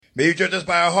May you judge us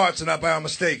by our hearts and not by our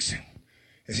mistakes,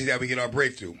 and see that we get our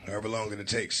breakthrough, however long it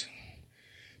takes.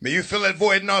 May you fill that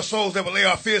void in our souls that will lay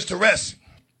our fears to rest.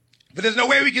 But there's no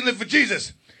way we can live for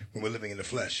Jesus when we're living in the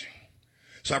flesh.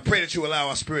 So I pray that you allow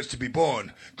our spirits to be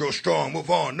born, grow strong, move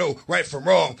on, know right from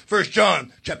wrong. 1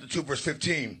 John chapter 2, verse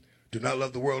 15. Do not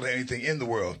love the world or anything in the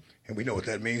world. And we know what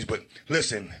that means, but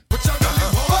listen.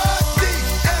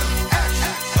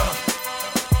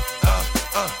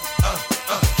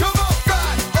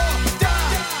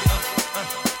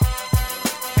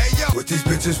 What these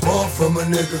bitches want from a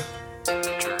nigga?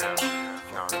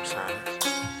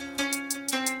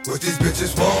 What these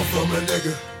bitches want from a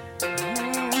nigga?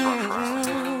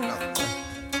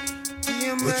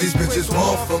 What these bitches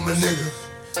want from a nigga?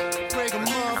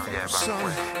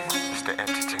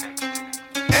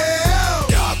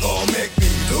 Y'all gon' make me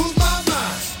lose my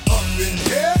mind. Up in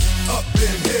here, up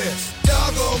in here.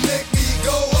 Y'all gon' make me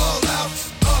go all out.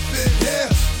 Up in here,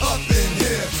 up in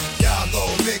here. Y'all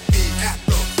gon' make me act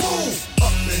a fool.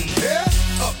 Up in here,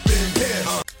 up in here.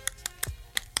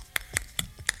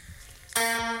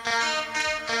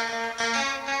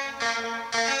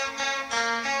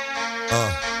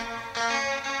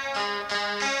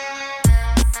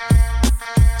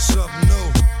 Something new.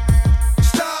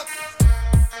 Stop,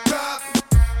 drop,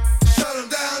 shut 'em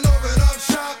down, open up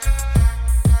shop.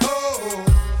 Oh,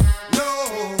 no,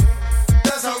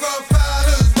 that's how rough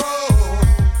riders roll.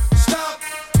 Stop,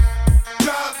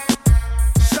 drop,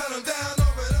 shut 'em down,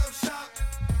 open up shop.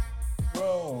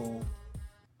 Bro.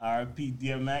 R.I.P.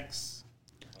 DMX.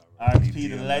 R.I.P.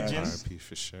 the legends. RP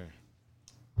for sure.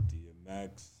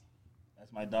 DMX.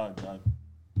 That's my dog.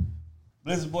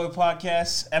 Blizzard Boy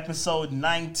Podcast, episode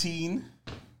 19.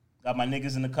 Got my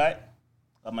niggas in the cut.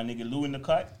 Got my nigga Lou in the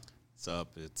cut. What's up?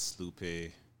 It's Lupe.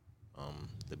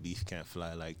 The beef can't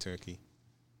fly like turkey.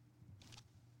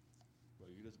 Bro,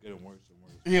 you're just getting worse and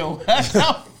worse. Yo,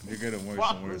 what You're getting worse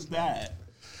fuck and worse. was that?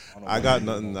 I got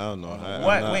nothing. I don't know.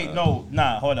 What? Wait, no.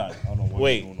 Nah, hold on. I don't know what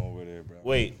Wait. you're doing over there, bro.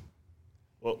 Wait.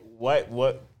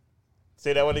 What?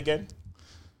 Say that one again?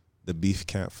 The beef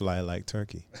can't fly like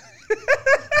turkey.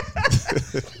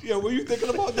 Yeah, were you thinking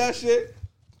about that shit?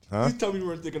 Huh? Please tell me you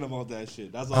weren't thinking about that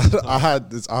shit. That's all. I had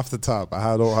this off the top.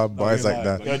 I don't have bars you're like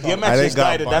lying, that. bro. Yo, You DMX just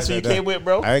died. That's what you like that. came with,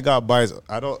 bro? I ain't got bars.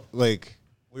 I don't like.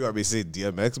 We already say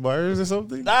DMX bars or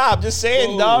something. Nah, I'm just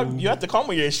saying, Whoa. dog. You have to come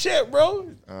with your shit, bro.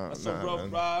 That's Nah, a rough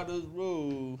man. riders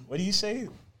rule. What do you say?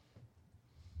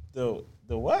 The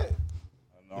what?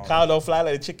 No, The cow don't fly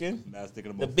like a chicken. Nah, it's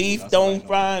thinking about The food. beef That's all I don't know.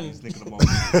 fry. He's thinking about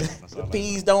food. That's all The I know.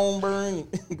 peas don't burn.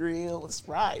 Grill is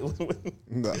fried.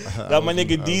 Nah, Got my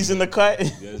nigga D's in the cut.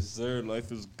 Yes, sir.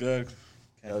 Life is good.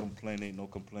 Can't complain. Ain't no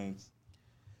complaints.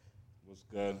 What's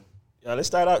good? Yeah, let's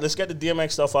start out. Let's get the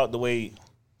DMX stuff out the way.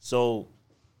 So,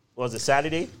 what was it,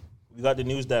 Saturday? We got the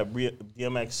news that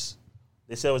DMX,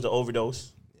 they said it was an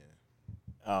overdose.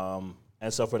 And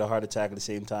suffered a heart attack at the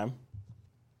same time.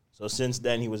 So since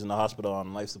then, he was in the hospital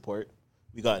on life support.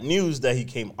 We got news that he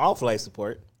came off life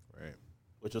support, right.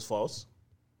 which was false.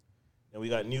 And we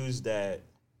got news that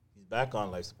he's back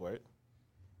on life support.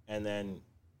 And then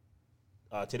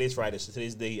today's Friday, so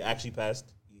today's the day he actually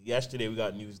passed. Yesterday, we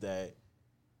got news that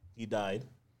he died,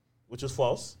 which was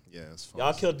false. Yeah, it's false.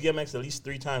 Y'all killed DMX at least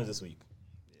 3 times this week.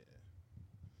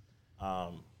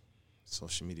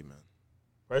 Social media, man.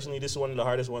 Personally, this is one of the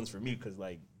hardest ones for me because,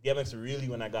 like, DMX really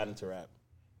when I got into rap.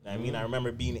 You know what I mean? I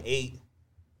remember being 8,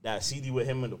 that CD with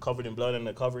him and covered in blood on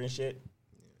the cover and shit.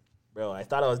 Bro, I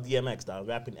thought I was DMX. I was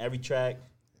rapping every track.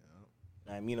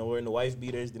 I mean, wearing the wife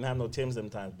beaters. Didn't have no Timbs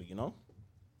them times, but, you know,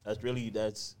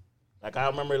 that's, like, I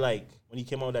remember, like, when he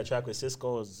came out with that track with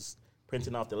Cisco, I was just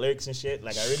printing off the lyrics and shit.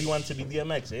 Like, I really wanted to be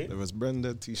DMX, eh? There was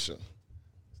Brenda, Tisha.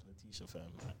 Letitia, fam.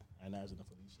 Inez and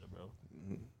Felicia, bro.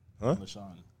 Huh?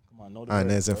 LaShawn. Come on, know the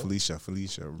Inez and words, bro.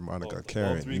 Felicia, Monica, About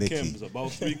Karen, 3 Nikki. Kims.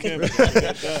 About 3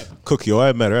 Kims. Cookie,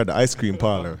 I met her at the ice cream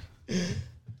parlor.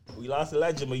 We lost a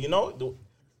legend, but you know,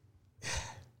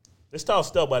 it's tough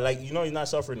still, but like, you know, he's not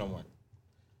suffering no more.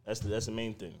 That's the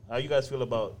main thing. How you guys feel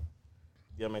about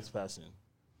DMX passing?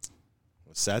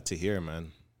 It's sad to hear,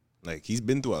 man. Like, he's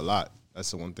been through a lot.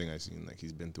 That's the one thing I've seen. Like,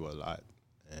 he's been through a lot.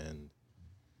 And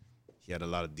he had a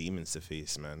lot of demons to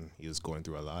face, man. He was going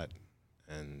through a lot.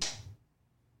 And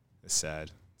it's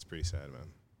sad. It's pretty sad, man.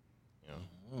 You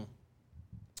know?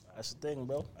 That's the thing,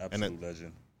 bro. Absolute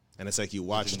legend. And it's like you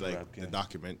watched, Legend like, rap the game.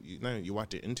 document. You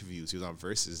watched the interviews. He was on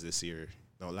Versus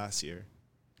last year.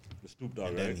 The Snoop Dogg,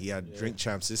 And right? then he had Drink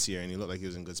Champs this year, and he looked like he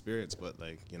was in good spirits. But,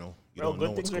 like, you know, you Bro, don't know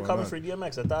good what's things are going coming on. for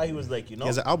DMX. I thought he was like, you know. He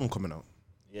has an album coming out.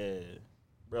 Yeah.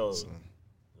 Bro.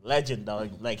 Legend,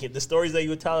 dog. Like, the stories that you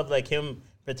would tell of, like, him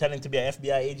pretending to be an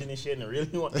FBI agent and shit, and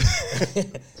really want.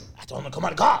 I told him to come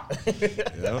out of the car.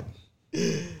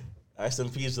 Yeah. Rest in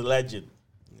peace, the legend.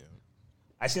 Yeah.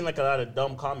 I seen like a lot of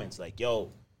dumb comments, like,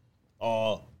 "Yo,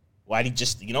 why he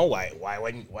just,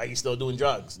 why you still doing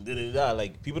drugs?"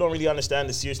 Like, people don't really understand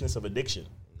the seriousness of addiction.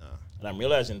 Nah. And I'm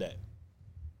realizing that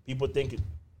people thinking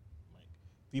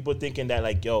that,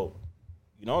 like, yo,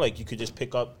 like you could just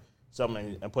pick up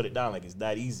something and put it down, like it's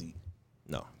that easy.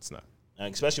 No, it's not.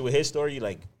 And especially with his story,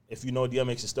 like if you know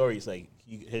DMX's story, it's like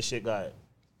his shit got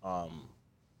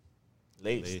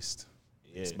laced.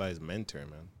 Yeah. It's by his mentor,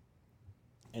 man.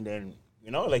 And then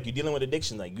like you're dealing with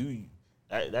addiction, like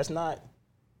that's not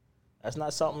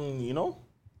something you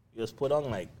just put on.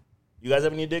 Like, you guys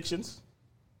have any addictions?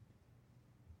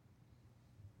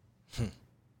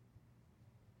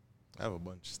 I have a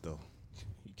bunch still.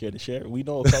 You care to share? We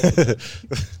know a couple.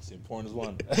 Same porn as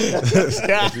one.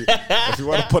 If you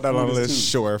want to put that on a Food is list,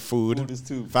 two. sure. Food Food is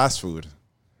two. Fast food.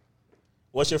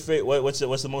 What's your favorite? What's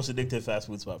the most addictive fast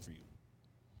food spot for you?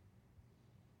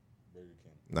 Burger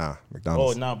King. Nah,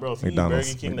 McDonald's. Oh, nah, bro. If you eat McDonald's.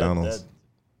 Burger King, McDonald's. that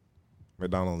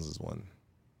McDonald's is one.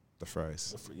 The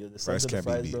fries. the Fries can't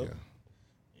be beat. bro. Yeah.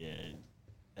 Yeah,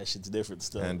 that shit's different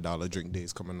still. And Dollar Drink Day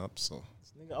is coming up, so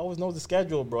This nigga always knows the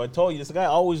schedule, bro. I told you, this guy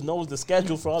always knows the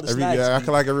schedule for all the snacks. I B.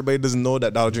 feel like everybody doesn't know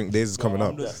that Dollar Drink Days is coming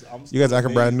up. I'm You guys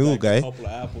acting brand new, like guy. A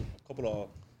couple of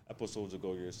episodes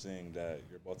ago, you're saying that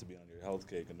you're about to be on your health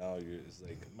kick, and now it's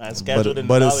like, Man, scheduled in the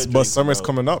But Dollar Drink, summer's bro.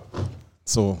 coming up,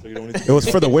 so you don't need to- it was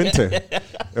for the winter.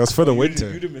 It was for the You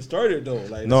winter. didn't even start it though.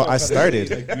 Like, No, that's I what I'm trying to started.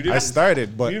 say. Like, you I didn't-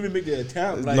 started, but you didn't even make the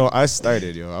attempt. Like, no, I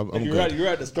started, yo. I'm you're good. at, you're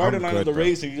at the starting I'm line good, of the bro.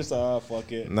 race, and you just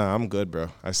fuck it. Nah, I'm good, bro.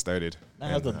 I started. I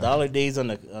have the Dollar Days on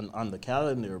the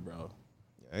calendar, bro.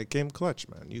 It came clutch,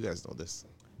 man. You guys know this.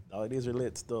 Dollar Days are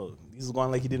lit still. These is going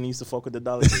like you didn't used to fuck with the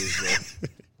Dollar Days, bro.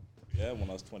 Yeah, when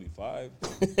I was 25,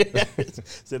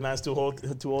 So man's too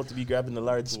old to be grabbing the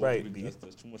large Sprite. B.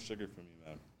 that's too much sugar for me,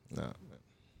 man. Nah, man.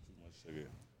 Too much sugar.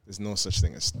 There's no such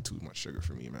thing as too much sugar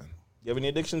for me, man. You have any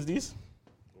addictions, these?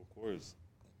 Of course.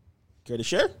 Care to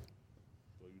share?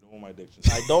 So you know my addiction.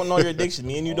 I don't know your addiction.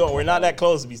 Me and you don't. We're not that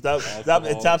close. B. Stop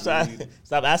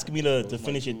asking me to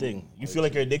finish your thing. You feel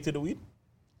like you're addicted to weed?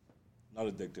 Not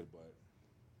addicted, but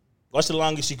What's the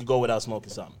longest you could go without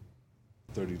smoking something?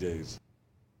 30 days.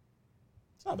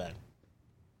 It's not bad.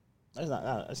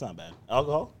 That's not bad.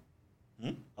 Alcohol?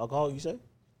 Alcohol, you say?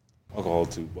 Alcohol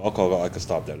too. But alcohol, I could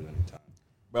stop that at any time.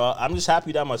 Bro, I'm just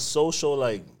happy that I'm a social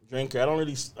drinker. I don't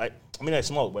really I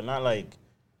smoke, but not like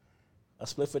a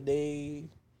spliff a day,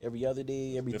 every other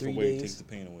day, every Different 3 way days. takes the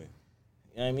pain away.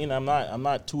 You know what I mean? I'm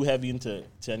not too heavy into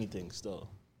anything still.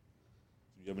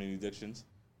 Do you have any addictions?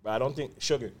 But I don't think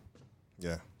sugar,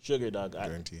 dog.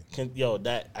 Guaranteed.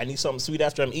 I need something sweet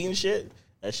after I'm eating shit.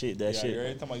 That shit.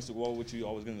 Every time I used to go out with you,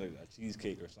 I was getting like a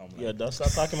cheesecake or something. Yeah, Like dog.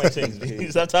 Stop talking my things. B.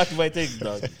 Stop talking my things,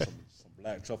 dog. some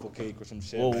black truffle cake or some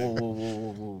shit. Whoa, man.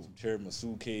 whoa. Some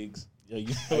tiramisu cakes. Yeah, you.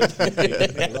 This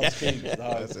nigga loves cake,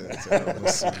 dog. That's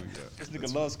it. This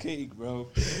nigga loves cake, bro.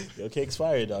 Yo, cake's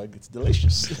fire, dog. It's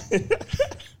delicious.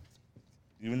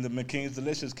 Even the McCain's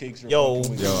delicious cakes. Are Yo.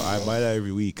 fucking with Yo, you. I buy that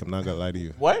every week. I'm not gonna lie to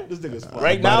you. What? This nigga's fine.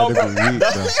 Right I buy now, that bro? every week,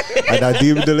 bro. Like that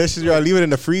deep delicious, yo. I leave it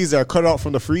in the freezer. I cut it out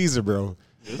from the freezer, bro.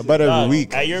 I buy that every Dog,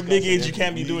 week. At your big age, you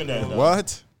can't be doing that. Dog.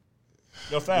 What?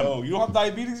 Yo, fam. Yo, you don't have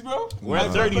diabetes, bro? We're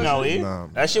at 30 now, eh? Nah,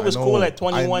 That shit was I know, cool at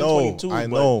 21, I know, 22. I but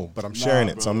know, but I'm sharing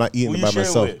it, so I'm not eating Who it you by sharing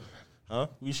myself. with? Huh?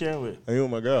 Who you sharing with? I eat with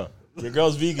my girl. Your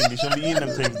girl's vegan. You shouldn't be eating them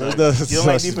things, dog. She's You don't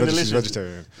like deep and she's delicious.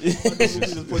 vegetarian.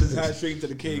 Just put his hand straight into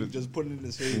the cake, just put it in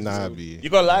his face. Nah, B. You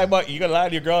gonna lie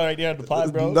to your girl right there at the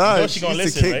pod, bro? Nah, you know she gonna eats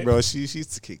listen, the cake, right? bro. She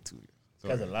eats the cake too.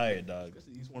 That's a liar, dog.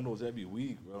 He's one of those every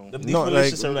week, bro. The deep No, and like-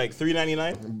 delicious are like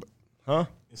 $3.99. Huh?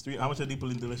 It's three. How much are deep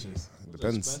and delicious?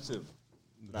 Depends. Expensive.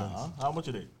 Nah, how much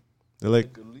are they? They're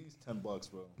like At least $10,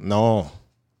 bro. no.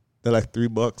 They're like $3,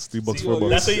 $3, See, $4. yo,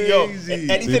 That's what you, yo. Crazy.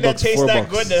 Anything that $3, tastes that $4.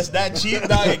 good, that's that cheap,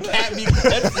 dog. It can't be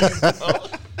good for you,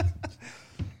 bro.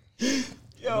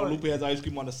 Yo, Lupe has ice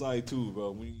cream on the side too,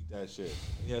 bro. We eat that shit.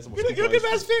 He has some You look at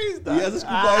that face, dog. He has a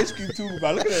scoop of ice cream too,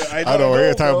 bro. Look at that. I know what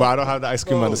you're talking bro. about. I don't have the ice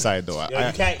cream Bro. on the side though. Yo,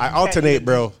 you can't- I you alternate, can't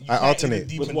bro. eat I the alternate.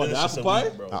 deep With and what, the delicious apple of pie?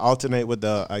 wheat, bro. I alternate with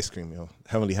the ice cream, yo.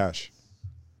 Heavenly hash.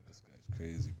 This guy's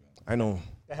crazy, bro. I know.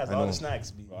 That has I all know. the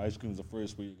snacks, B. Bro, ice cream's the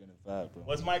first way you're getting fat, bro.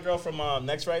 What's my girl from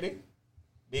next Friday?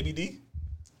 Baby D?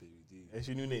 Baby D. That's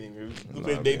your new name. Lupe's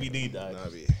Nah, Baby B. D, dog. Nah,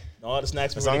 B. All the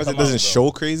snacks As before long they as it come doesn't out,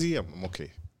 show crazy, I'm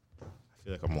okay. I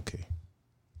feel like I'm okay.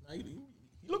 Nah, you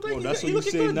look like Bro, that's what you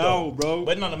looking say good, now, though. bro.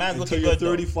 But no, the man's Until looking you're good,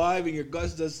 though. 35 and your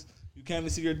guts just, you can't even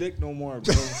see your dick no more,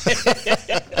 bro.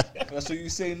 That's what you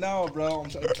say now, bro.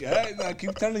 I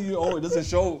keep telling you, oh, it doesn't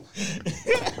show.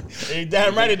 Hey,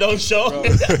 damn right it don't show.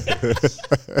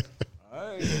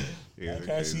 Alright. I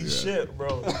can't see shit,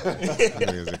 bro.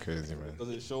 Niggas are crazy, man.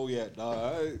 Doesn't show yet, dog.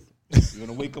 Alright. You're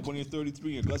gonna wake up when you're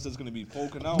 33 and Gus is gonna be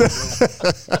poking out, bro.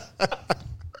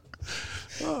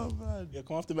 Oh man, yeah,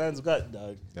 come off the man's gut,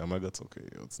 dog. Yeah, my gut's okay.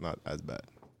 Yo. It's not as bad.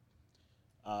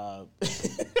 Yo,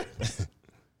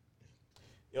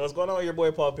 what's going on with your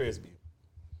boy Paul Pierce, B?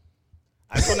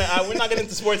 We're not getting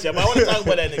into sports yet, but I want to talk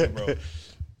about that nigga, bro.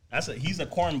 He's a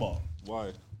cornball.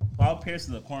 Why? Paul Pierce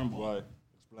is a cornball. Why?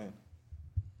 Explain.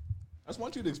 I just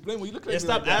want you to explain. When you look at Yeah, me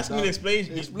stop like that, asking me to explain.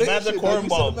 Explain Man's a shit, dog. You said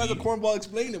cornball. the man's a B. cornball.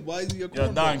 Explain it. Why is he a cornball?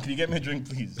 Yo, Don, can you get me a drink,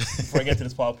 please, before I get to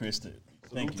this Paul Pierce shit?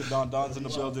 Thank you. To Don. Don's in the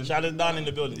building. Shout out to Don in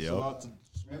the building. Yo. Shout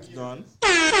out to Don.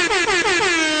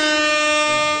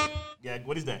 Yeah,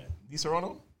 what is that? Di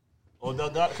Serrano? Oh,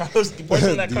 Delgado? Carlos, pour some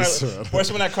of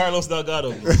that Carlos Delgado.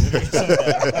 Let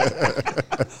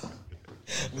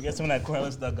me get some of that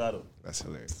Carlos Delgado. That's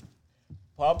hilarious.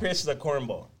 Paul Pierce is a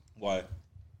cornball. Why?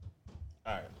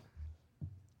 All right.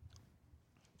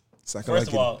 Second First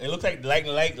of all, it looked like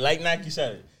Nike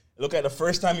said it. It looked like the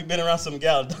first time he been around some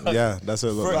gal. Dog. yeah, that's what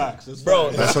it looked like. Facts. It's Bro,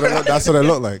 facts. That's what it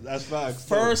looked like. That's facts.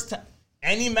 first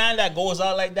any man that goes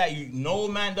out like that, no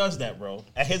man does that, bro.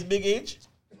 At his big age,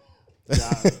 Yeah,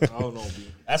 I don't know, B.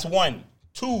 that's one.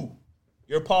 Two,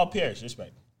 you're Paul Pierce.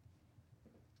 Respect.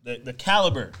 The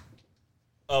caliber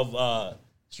of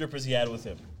strippers he had with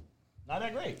him, not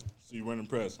that great. So you weren't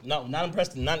impressed. No, not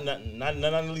impressed. Not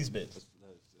the least bit. That's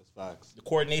facts. The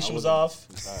coordination was off.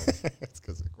 Facts. It's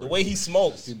 'cause of The way he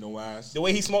smoked. See no ass. The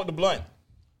way he smoked the blunt.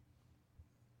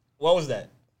 What was that?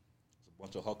 It's a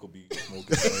bunch of Hucklebees smoking.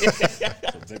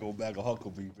 It's a big old bag of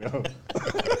Hucklebees, bro.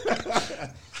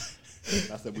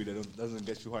 That's the weed that doesn't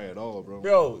get you high at all, bro.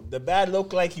 Bro, the bad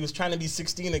looked like he was trying to be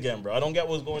 16 again, bro. I don't get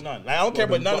what's going on. Like, I don't care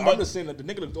about nothing I'm but... just saying that the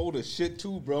nigga looked old as shit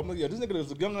too, bro. I'm like, yeah, this nigga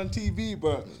looks young on TV,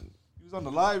 but he was on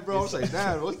the live, bro. I was like,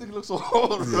 damn, this nigga looks so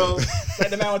old, bro.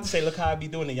 Like the man wants to say, look how I be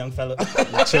doing it, young fella.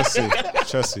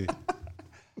 Chelsea.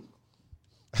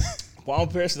 Paul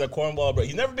Pierce is a cornball, bro.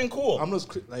 He's never been cool. I'm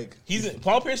just like,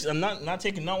 Paul Pierce, I'm not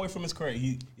taking none away from his career.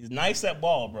 He's nice at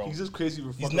ball, bro. he's just crazy.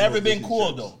 For He's never been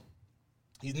cool, though.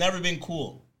 He's never been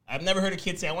cool. I've never heard a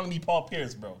kid say, I want to be Paul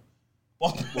Pierce, bro.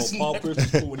 Paul Pierce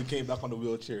was cool when he came back on the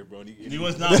wheelchair, bro. He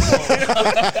was not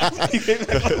cool. He came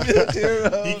back on the wheelchair,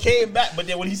 bro. He came back, but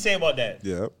then what did he say about that?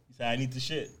 Yeah. He said, I need the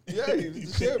shit. Yeah, he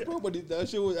was the shit, bro. But that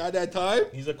shit was at that time.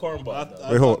 He's a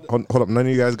cornball. Wait, hold up. None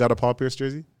of you guys got a Paul Pierce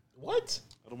jersey? What?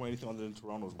 I don't want anything other than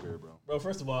Toronto's wear, bro. Bro,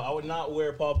 first of all, I would not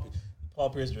wear Paul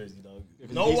Pierce jersey, dog.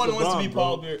 No he's one wants to LeBron, be bro.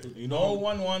 Paul Pierce. You know No him.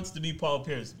 one wants to be Paul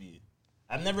Pierce, B.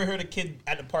 I've never heard a kid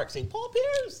at the park say, Paul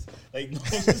Pierce. Like, no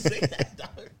one would say that,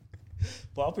 dog.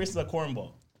 Paul Pierce is a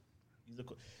cornball.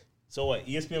 So what,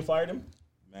 ESPN fired him?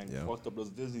 Man, you Yeah. fucked up those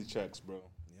Disney checks, bro.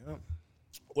 Yeah.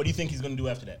 What do you think he's going to do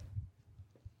after that?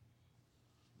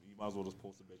 You might as well just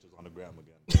post the bitches on the gram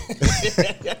again.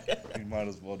 You might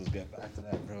as well just get back to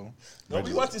that, bro.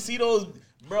 Nobody wants to see those,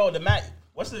 bro,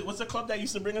 what's the club that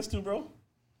used to bring us to, bro?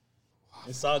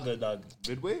 It's all good, dog.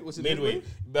 Midway? What's it? Midway.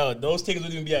 Bro, those things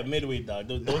wouldn't even be at Midway, dog.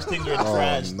 Those things are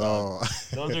trash, dog.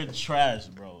 No. Those are trash,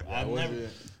 bro. I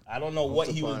don't know what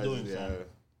he was doing, yeah. fam. Yeah,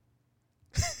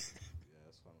 that's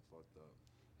kind of fucked up.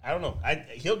 I don't know.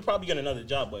 He'll probably get another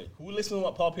job, but who listens to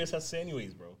what Paul Pierce has to say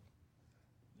anyways, bro?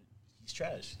 He's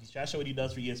trash. He's trash at what he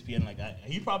does for ESPN. Like,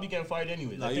 he probably getting fired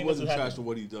anyways. Nah, I he think that's wasn't what trash happened. for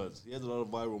what he does. He has a lot of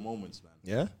viral moments, man.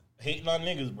 Yeah? Hating on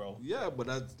niggas, bro. Yeah, but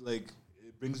that's like,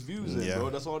 it brings views in, Yeah. bro.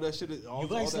 That's all that shit is. You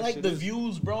guys like the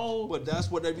views, bro. But that's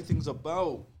what everything's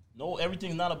about. No,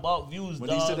 everything's not about views, When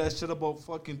dog. he said that shit about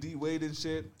fucking D Wade and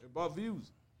shit, about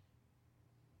views.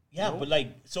 Yeah, No. but like,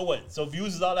 so what? So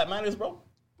views is all that matters, bro?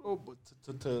 Bro, but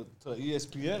to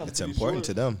ESPN, I'm It's pretty important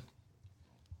sure to them.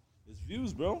 it's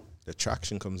views, bro. The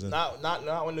traction comes in.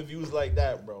 Not when the views like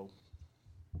that, bro.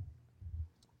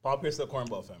 Paul Pierce is a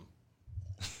cornball, fam.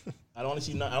 I don't want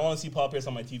to see Paul Pierce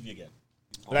on my TV again.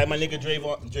 Like my nigga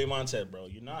Draymond said, bro,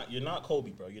 you're not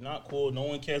Kobe, bro. You're not cool. No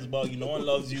one cares about you. No one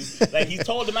loves you. Like he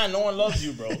told the man, no one loves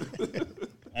you, bro.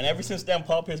 And ever since then,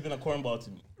 Paul Pierce been a cornball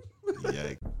to me.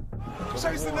 Yikes.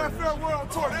 Chasing that farewell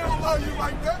tour, they don't love you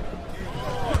like that.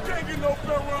 You can't get no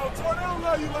farewell tour, they don't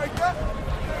love you like that.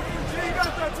 You ain't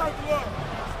got that type of love.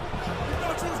 You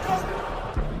thought you was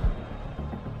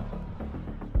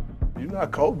Kobe? You're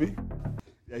not Kobe.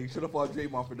 Yeah, you should have fought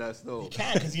Draymond for that still. He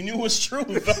can't because he knew it was true.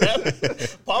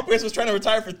 Paul Pierce was trying to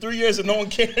retire for 3 years and no one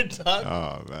cared, dog.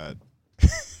 Oh, man.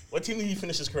 What team did he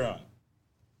finish his career on?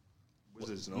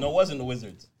 Wizards, No, it wasn't the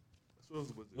Wizards.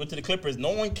 Wizards. Went to the Clippers.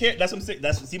 No one cared. That's what I'm saying.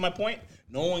 See my point?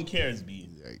 No one cares, B.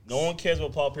 Yikes. No one cares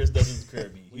what Paul Pierce does in his career,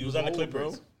 B. He was on the old,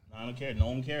 Clippers. bro. No, I don't care. No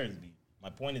one cares, B. My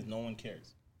point is no one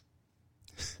cares.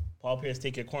 Paul Pierce,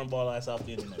 take your cornball ass off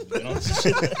the internet. You know what I'm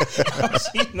saying? I don't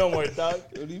see no more, dog.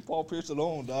 Leave Paul Pierce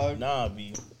alone, dog. Nah,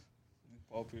 B.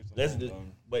 Paul Pierce That's alone, the, dog.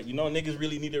 but you know niggas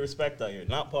really need the respect out here.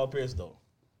 Not Paul Pierce though.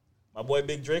 My boy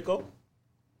Big Draco.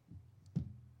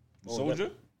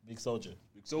 Soldier? Big Soldier.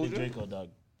 Big Soldier? Big Draco, dog.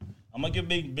 I'm gonna give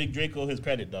Big Draco his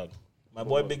credit, dog. My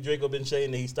boy Big Draco been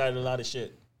saying that he started a lot of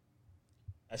shit.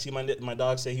 I see my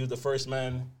dog say he was the first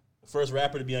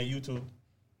rapper to be on YouTube.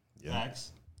 Yeah.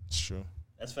 Facts. It's true.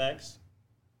 That's facts.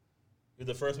 He was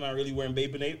the first man really wearing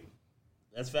Bape and Ape.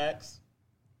 That's facts.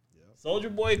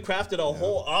 Soldier Boy crafted a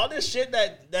whole all this shit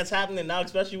that's happening now,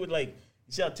 especially with like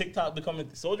you see how TikTok becoming.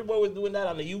 Soldier Boy was doing that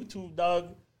on the YouTube, dog.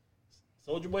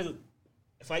 Soldier Boy.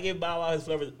 If I give Bow Wow his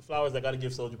flowers, I gotta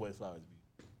give Soldier Boy his flowers.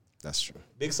 B. That's true.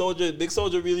 Big Soldier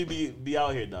really be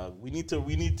out here, dog. We need to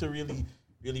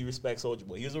really respect Soldier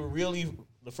Boy. He was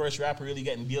the first rapper really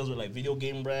getting deals with like video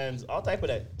game brands, all type of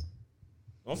that.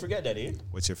 Don't forget that, eh?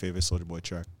 What's your favorite Soulja Boy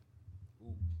track?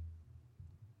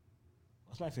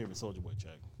 What's my favorite Soldier Boy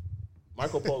track?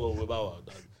 Marco Polo with Bow Wow,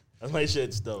 dog. That's my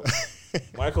shit still.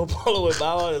 Marco Polo with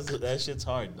Bow Wow, that shit's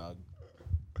hard, dog.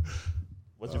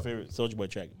 What's your favorite Soldier Boy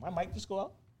track? My mic just go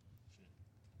out?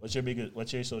 What's your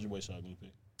Soldier Boy song you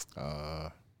pick?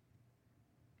 Turn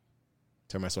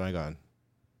my swag on.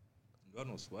 You got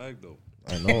no swag, though.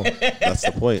 I know. That's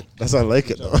the point. That's why I like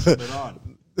it, though. Put it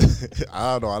on.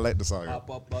 I don't know. I like the song. Pop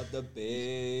up out the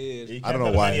bed. You I don't can't know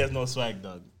tell the why. man he has no swag,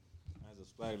 dog. Has a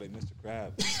swag like Mr.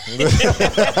 Krabs.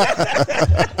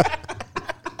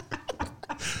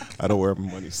 I don't wear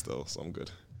money still, so I'm good.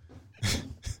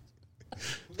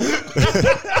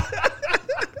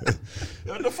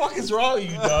 What the fuck is wrong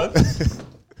with you, dog?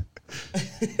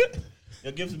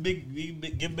 Yo, give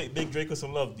Big Draco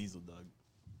some love, Diesel, dog.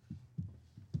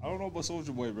 I don't know about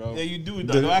Soldier Boy, bro. Yeah, you do,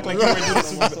 dog. Don't act like you weren't doing the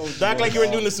Superman. Don't act like you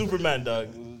weren't doing the Superman, dog.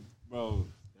 Bro,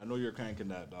 I know you're cranking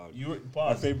that, dog. You were My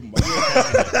pause. favorite.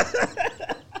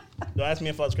 Don't ask me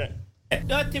if I was cranking.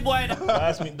 Dirty boy. Don't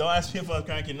ask me if I was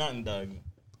cranking nothing, dog.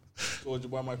 Soldier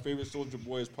Boy, my favorite Soldier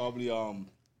Boy is probably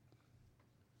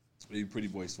maybe Pretty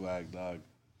Boy Swag, dog.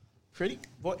 Pretty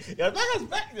boy. Yeah, that has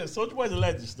back. Soldier Boy's a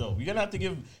legend still. You're gonna have to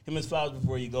give him his flowers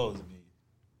before he goes. Man.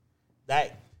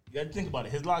 That you gotta think about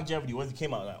it. His longevity, once he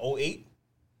came out, like 08,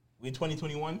 we in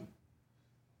 2021.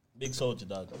 Big Soldier,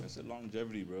 dog. That's a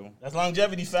longevity, bro. That's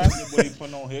longevity, fam. Soldier Boy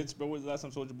putting on hits, bro. When's the last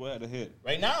time Soldier Boy had a hit?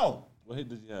 Right now, What hit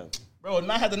did you have? bro.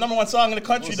 Not had the #1 song in the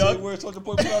country, dog. Where Soldier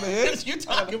Boy put on a hit? What you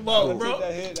talking about, gotta bro? take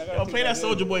that hit. I gotta Yo, take play that that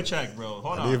Soldier hit. Boy track, bro. Hold I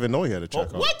on. didn't even know he had a track.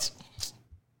 Oh, what?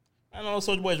 I know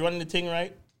Soldier Boy is running the thing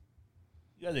right.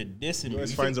 You guys are dissing He me.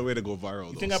 always You finds a way to go viral.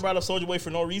 you though, think I so. brought up Soldier Boy for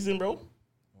no reason, bro?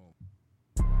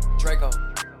 Draco.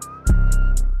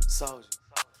 Soldier.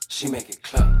 She make it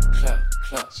clap, clap,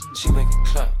 clap. She make it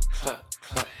clap, clap,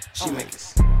 clap. She make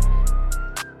it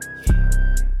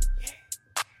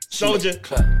Soldier.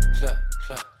 clap, clap,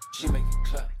 clap. She make it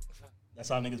clap, clap. That's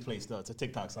how niggas play still. It's a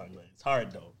TikTok song. Like, it's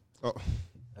hard though. Oh,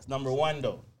 That's #1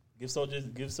 though. Give Soldier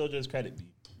his credit, B.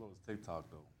 Bro, it's TikTok,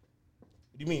 though.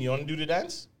 What do you mean? You want to do the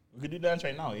dance? We could do the dance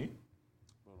right now, eh?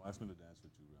 Bro, don't ask me to dance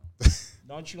with you, bro.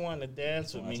 Don't you want to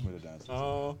dance with Don't me? ask me to dance with you.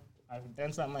 Oh, I can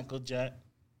dance like Michael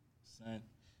Jackson.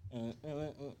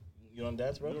 You want to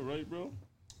dance, bro? You alright, bro?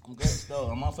 I'm good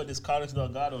still. I'm off of this Carlos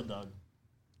Delgado, dog.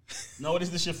 No, what is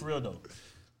this shit for real though?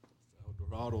 El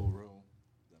Dorado, bro.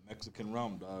 That Mexican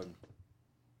rum, dog.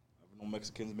 I didn't know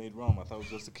Mexicans made rum. I thought it was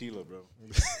just tequila, bro.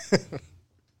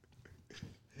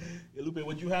 Yeah, Lupe,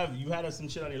 what you have? You had some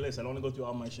shit on your list. I don't want to go through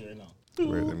all my shit right now.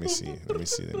 wait, let me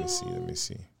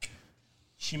see.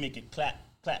 She make it clap,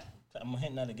 clap, clap. I'm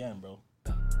hitting that again, bro.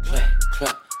 Clap,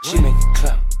 clap. She make it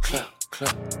clap, clap,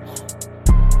 clap.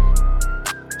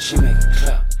 She make it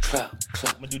clap, clap,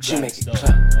 clap. I'm gonna do She make dance it though.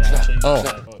 clap, I'll clap. show you Oh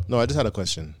that. no, I just had a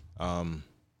question.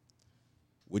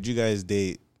 Would you guys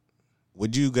date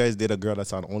a girl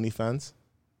that's on OnlyFans?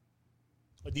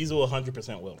 These will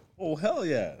 100% will. Oh, hell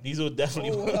yeah. These will definitely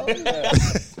Oh, will. hell yeah.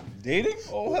 Dating?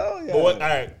 Oh, hell yeah. But what? All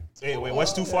right. Hey, wait.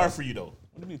 What's too far for you though?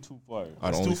 What do you mean too far?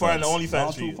 On It's too far in the OnlyFans. OnlyFans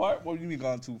Gone for too you. far? What do you mean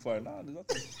gone too far? Nah, there's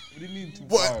nothing. What do you mean too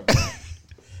What?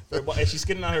 far, bro? And she's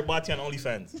skinning on her body on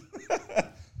OnlyFans.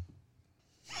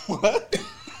 What?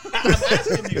 I'm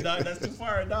asking you, dog. That's too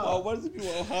far, Oh, dog. what does it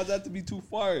mean? How's that to be too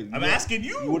far? I'm asking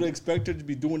you. You would expect her to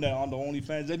be doing that on the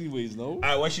OnlyFans anyways, no? All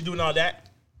right, why she doing all that?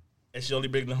 And she only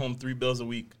bringing home $3 a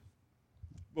week.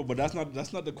 Bro, but that's not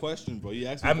the question, bro. You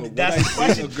asked me I'm, for that's would the I date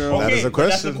question. a girl. That is the but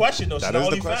That's the question. question, though. She's That not is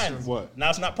the OnlyFans. question. What? Now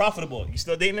it's not profitable. You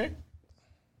still dating her?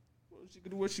 She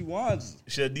can do what she wants.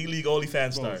 She's a D-League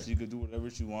OnlyFans Bro, star. she could do whatever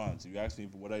she wants. You asked me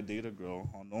for would I date a girl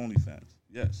on the OnlyFans?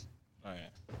 Yes. All right.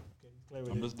 Okay, play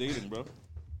with I'm it. just dating, bro.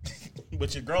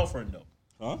 But your girlfriend, though.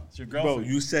 Huh? It's your girlfriend. Bro,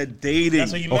 you said dating.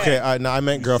 That's what you meant. Okay, no, I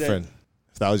meant You girlfriend.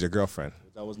 If that was your girlfriend.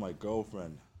 That was my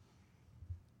girlfriend.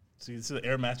 See, this is an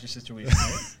air mattress situation,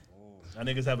 right? Now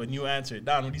niggas have a new answer.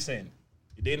 Don, what are you saying?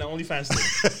 You're dating the OnlyFans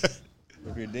thing.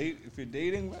 If you're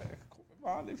dating, man,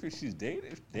 come on, if she's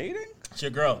dating, It's your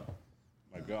girl.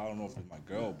 my girl. I don't know if it's my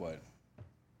girl, but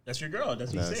That's your girl.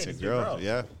 That's what Nah, you it's saying. your It's girl.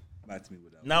 Yeah. match me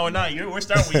with that. No, we're not. We're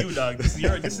starting with you, dog. This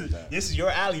is your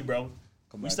alley, bro.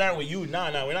 We back. starting with you. Nah,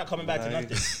 we're not coming back to Right.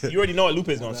 nothing. You already know what Lupe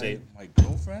is gonna say. My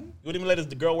girlfriend? You wouldn't even let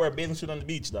the girl wear a bathing suit on the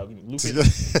beach, dog. Lupe,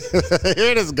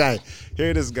 Hear this guy.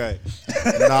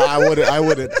 Nah, I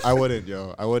wouldn't,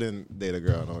 yo. I wouldn't date a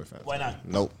girl on OnlyFans. Why not?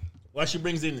 Nope. Why she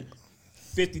brings in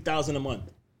 $50,000 a month,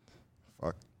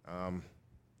 Fuck.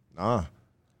 Nah.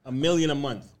 $1 million a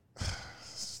month?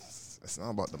 It's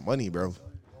not about the money, bro.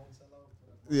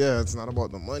 Yeah, it's not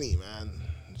about the money, man.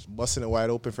 Just busting it wide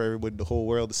open for everybody, the whole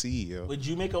world to see, yo. Would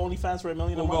you make an OnlyFans for $1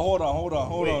 million a But month?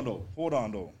 hold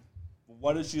on though.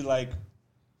 What if she like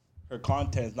her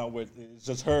content's not with? It's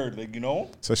just her, like, you know.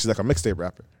 So she's like a mixtape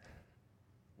rapper.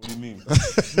 What do you mean?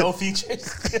 No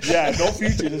features. Yeah, no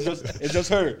features. It's just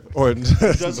her. Or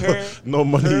Just her. no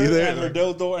money her either. and her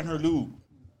dildo and her lube.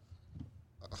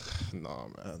 No,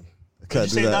 man. I Did can't you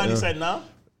say do that. no? You yo. said no?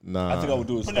 Nah. I think I would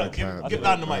do it. Pull up. can't Get do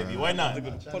down it, the mic, B. Why not?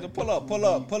 Pull up.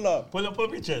 Pull up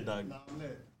your chair, dog.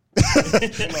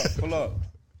 Pull up.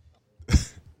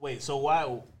 Wait, so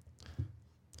why?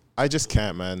 I just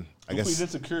can't, man. I He's guess.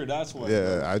 insecure. That's why.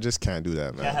 Yeah, I just can't do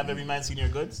that, man. Can't have every man seen your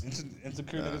goods?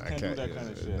 Insecure niggas I can't do that kind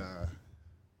of shit.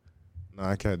 Nah,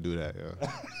 I can't do that, yo.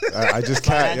 I just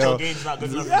can't, Financial yo. gain's not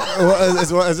good enough. Well,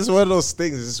 it's just one of those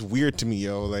things. It's just weird to me,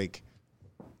 yo. Like,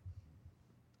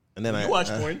 and then You watch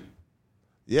porn.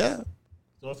 Yeah.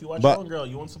 So if you watch But- your own girl,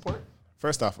 you want support?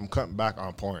 First off, I'm cutting back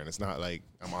on porn. It's not like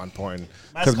I'm on porn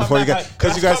Let's because come before you back guys, on-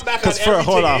 because you let's guys, come back because on for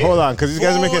hold everything, on, because these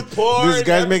guys are making Food, porn, these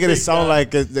guys making it everything, sound dog.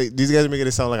 like these guys are making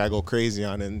it sound like I go crazy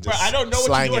on it and just Bro, I don't know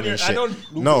what you do slanging on your- and I shit.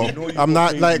 don't- No, You know you I'm go not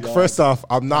crazy, like. dog. First off,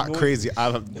 I'm You not know- crazy.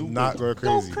 I'm not going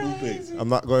crazy. I'm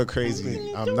not going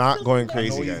crazy. I'm not going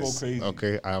crazy, you go guys. crazy.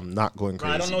 Okay, I'm not going Bro,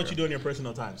 crazy. I don't know what bro. you do in your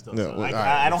personal time still. No, so well, I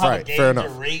alright, don't have a right, gauge fair or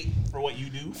enough. rate for what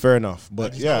you do. Fair enough,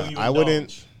 but just know yeah, you I wouldn't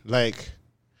indulge. like.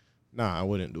 Nah, I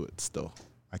wouldn't do it. Still,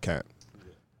 I can't.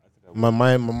 My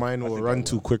mind will run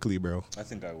too quickly, bro. I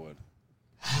think I would.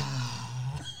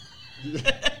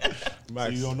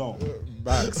 Max, You don't know.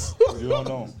 Max, You don't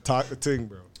know. talk the thing,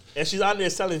 bro. And she's out there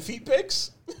selling feet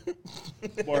pics.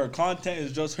 But her content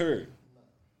is just her.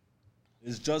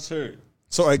 It's just her.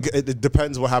 So it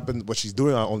depends what happens, what she's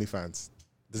doing on OnlyFans.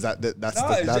 Does that's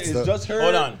No, it's just her.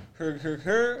 Hold on.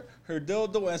 Her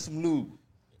dildo and some lube.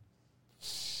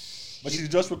 But she's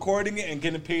just recording it and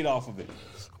getting paid off of it.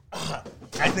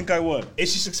 I think I would.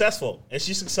 Is she successful? Is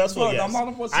she successful? Bro, Yes. I'm not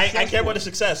about I successful. care about the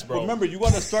success, bro. But remember, you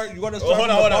gotta start. hold on, from the hold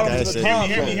on. bottom Guys, to the hear top.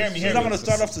 me, bro. hear me. She's not gonna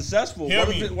start off successful. Hear What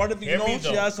me. if you Hear know me, she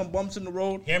though. has some bumps in the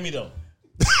road? Hear me though.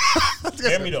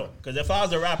 Hear me though. Because if I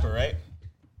was a rapper, right,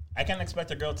 I can't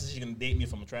expect a girl to say she's gonna date me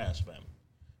if I'm a trash, fam.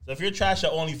 So if you're trash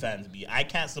at OnlyFans, B, I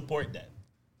can't support that.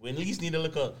 We at least need to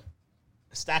look a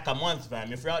stack a month,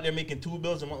 fam. If you're out there making 2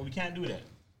 bills a month, we can't do that.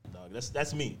 Dog,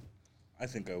 that's me. I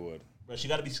think I would. But she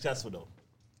gotta be successful though.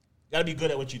 You gotta be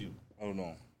good at what you do. I don't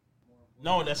know.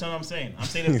 No, that's not what I'm saying. I'm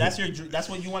saying if that's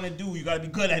what you want to do, you gotta be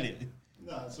good at it.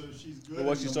 Nah, so if she's good. But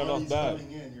what and she the start off money's bad?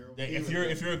 coming in, you're okay If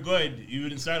with you're good, you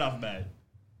didn't start off bad.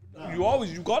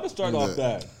 You gotta start off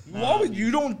bad.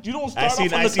 You don't start I off seen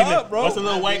from the top, bro. What's the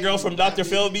little white girl from Dr.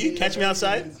 Phil B? Catch me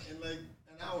outside. In like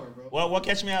an hour, bro. What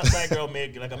Catch Me Outside girl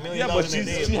made like $1 million Yeah, but in a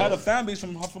day. she bro. had a fan base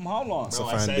from how long? Bro, a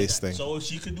I fan said base that. thing. So if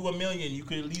she could do $1 million, you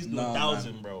could at least do Nah,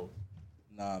 1,000, bro.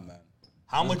 Nah, man.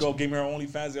 How This much? girl gave me her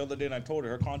OnlyFans the other day, and I told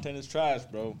her content is trash,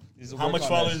 bro. How much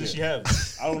followers does she have?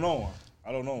 I don't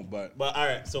know, but But all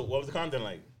right, so what was the content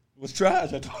like? it was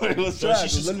trash. I told her it was So trash. she It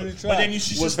was should- literally but trash. then she It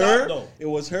should was stop, her. though. It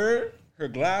was her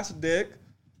glass dick,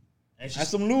 And and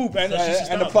some lube, and So she should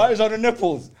the stop. pliers on her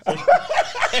nipples. Wait,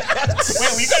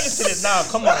 we got to see this now.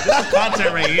 Come on, this is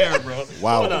content right here, bro.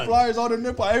 Wow. Hold The on. pliers on her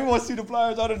nipple. Everyone see the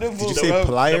pliers on her nipples. Did you say bro.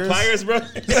 pliers? The pliers, bro.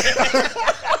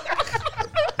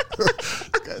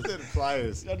 I said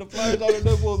pliers. Yeah, the pliers on her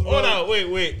nipples, bro. Hold on,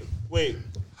 wait.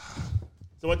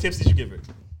 So what tips did you give her?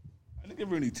 I didn't give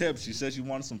her any tips. She said she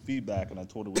wanted some feedback, and I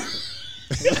told her it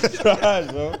was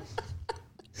trash, bro.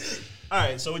 All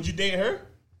right, so would you date her?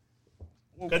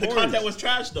 Of Because the course. content was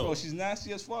trash, though. Bro, she's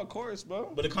nasty as fuck, of course,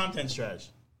 bro. But the content's trash.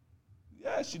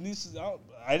 Yeah, she needs to.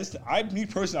 Me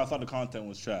personally, I thought the content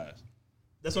was trash.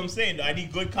 That's what I'm saying. Though. I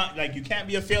need good content. Like, you can't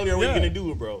be a failure when Yeah. you're going to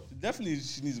do it, bro. Definitely,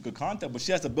 she needs good content, but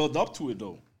she has to build up to it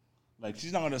though. Like,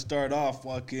 she's not gonna start off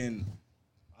fucking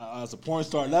as a porn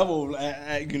star level,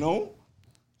 you know.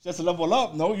 She has to level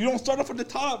up. No, you don't start off at the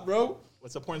top, bro.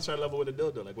 What's the point start level with a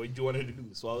dildo? Like, what do you want her to do?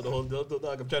 Swallow the whole dildo,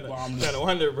 dog? I'm trying to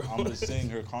wonder, bro. I'm just saying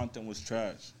her content was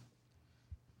trash.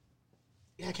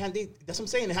 Yeah, I can't date. That's what I'm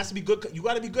saying. It has to be good. You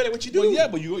got to be good at what you do. Well, yeah,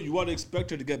 but you got to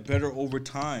expect her to get better over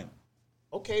time.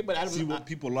 Okay, but I don't See what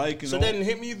people like. So then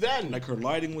hit me then. Like her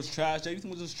lighting was trash.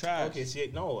 Everything was just trash. Okay, see,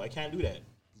 no, I can't do that.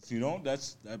 You know,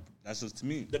 that's just to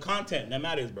me. The content that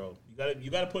matters, bro.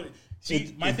 You gotta put.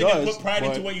 See, my it thing does, is put pride but-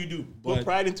 into what you do. Put but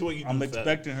pride into what you do. I'm fam.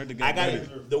 expecting her to get I got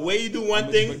better. it. The way you do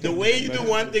one thing, the way you do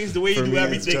one thing is the way you For do me, it's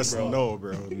everything, just bro. no,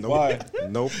 bro. Nope. Why?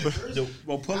 Nope.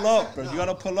 Well, pull up, bro. You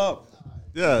gotta pull up.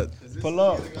 Yeah. Pull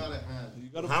up. Getting out of hand. You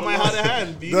gotta How am pull I up. hot of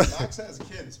hand, B? Max has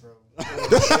kids, bro. Think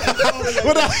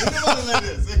about it like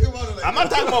this. I'm not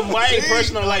talking about my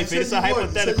personal life. said It's a you would.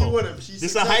 You said hypothetical. you would if she's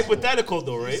This is a successful. hypothetical,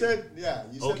 though, You right? said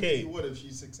Okay. you would if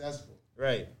she's successful.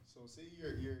 Right. So say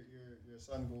your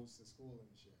son goes to school and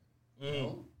shit. Mm. You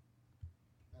know?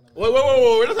 Wait.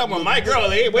 We're not talking about my girl.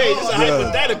 Hey, wait, this is a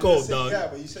hypothetical, I'm just saying, dog. Yeah,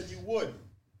 but you said you would.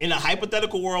 In a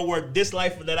hypothetical world where this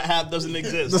life that I have doesn't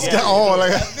exist. This Yeah. guy, oh,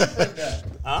 like, That's different then.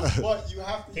 Huh? But you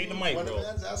have to Take the use- mic, when bro. a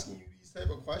man's asking you these type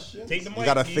of questions. Take the mic. you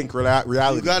gotta B. think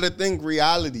reality. You gotta think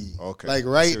reality. Okay. Like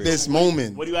right Serious. this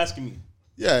moment. What are you asking me?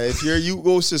 Yeah, if you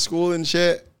goes to school and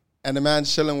shit, and the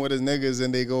man's chilling with his niggas,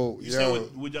 and they go, You said yo,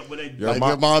 would I Your like mom-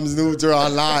 your mom's nudes are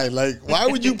online. Like, why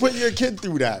would you put your kid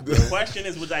through that, bro? The question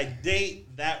is, would I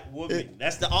date that woman?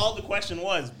 That's all the question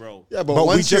was, bro. Yeah, but But we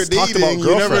once you're just talked about dating, you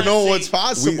never girlfriend. know what's We,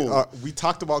 possible. we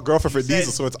talked about girlfriend for said-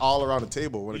 Diesel, so it's all around the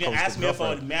table when You it didn't comes ask to me if I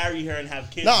would girlfriend. marry her and have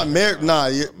kids. Nah, with her. nah.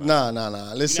 Listen,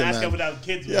 You didn't ask her man. without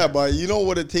kids. with Yeah, her. but you know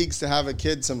what it takes to have a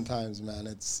kid sometimes, man.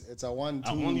 It's a 1-2,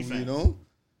 OnlyFans. you know?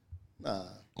 Nah.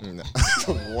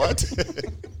 What?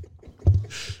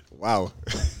 Wow.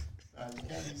 Nah, you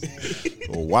can't be saying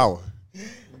Oh, wow.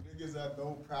 niggas have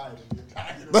no pride. And you're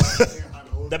talking about saying how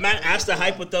old The man asked a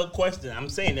hypothetical question. I'm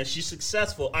saying that she's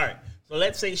successful. All right. So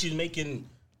let's say she's making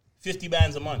 50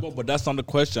 bands a month. But that's not the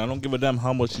question. I don't give a damn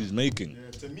how much she's making.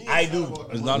 To me, I it's do. not about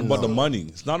the It's money. not about the money.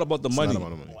 It's not about the money. Not about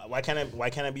the money. Why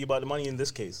can't it be about the money in this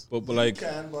case? But like, You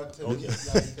can, but to me, like,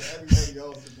 to everybody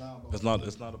else, it's not about it's not.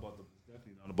 It's not about the. It's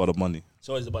definitely not about the money.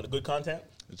 So it's about the good content?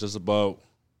 It's just about.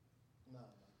 my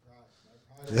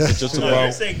pride. It's just No, you're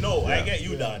about. saying no. I get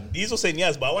you, Don. Diesel saying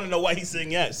yes, but I want to know why he's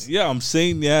saying yes. Yeah, I'm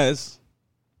saying yes.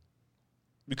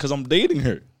 Because I'm dating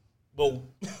her. But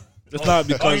It's not oh,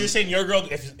 you're because saying your girl,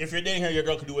 if you're dating her, your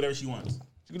girl can do whatever she wants.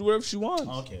 she can do whatever she wants.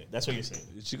 Okay, that's what you're saying.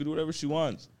 She can do whatever she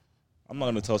wants. I'm not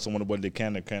gonna tell someone what they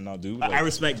can or cannot do. I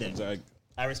respect that. Like,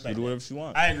 I she respect can do that. whatever she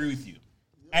wants. I agree with you.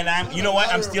 And you know what?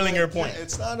 I'm stealing your point.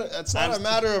 It's not a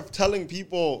matter of telling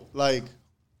people like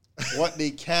what they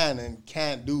can and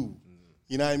can't do.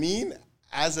 You know what I mean?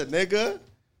 As a nigga,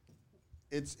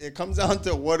 it comes down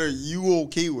to what are you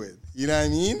okay with. You know what I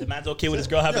mean? The man's okay with his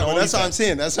girl having Yeah, an but that's what I'm OnlyFans.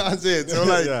 saying. That's what I'm saying. So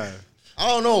like, Yeah. I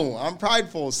don't know. I'm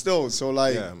prideful still. So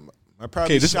like, Yeah. My pride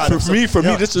Okay, was this shot. for me. For me,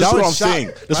 Yo, this is that what was I'm shot. saying.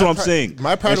 This is My what I'm pride- saying.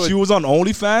 My pride If was she was on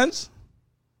OnlyFans,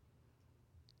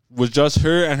 was just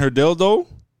her and her dildo,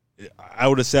 I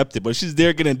would accept it. But if she's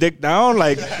there getting dick down,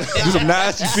 like do some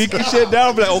nasty freaky shit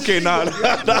down, be like, okay, nah,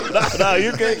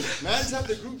 you can. mans have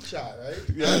the group chat,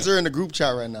 right? Mans are in the group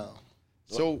chat right now.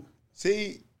 So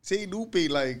say Lupe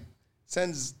like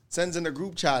sends in the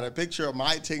group chat a picture of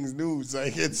my things news.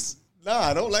 Like it's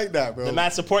I don't like that, bro. The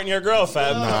man's supporting your girl,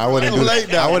 fam. Nah, I wouldn't I don't do like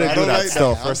that. I wouldn't I do don't that like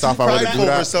still. that. First I'm off, too I wouldn't do prideful for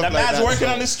that. stuff The like man's that. working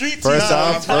on the streets. First you know,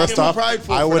 off, I'm talking first off,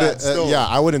 prideful I for wouldn't. that still. Yeah,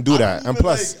 I wouldn't do I that. don't And even,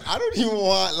 plus, like, I don't even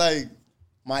want like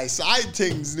my side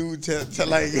things new to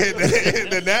like hit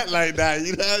the net like that.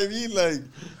 You know what I mean? Like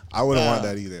I wouldn't want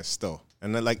that either. Still,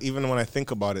 and then like even when I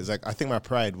think about it, it's like I think my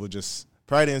pride will just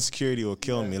pride and insecurity will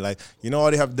kill me. Like you know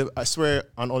how they have. I swear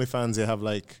on OnlyFans they have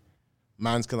like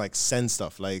mans can like send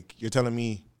stuff. Like you're telling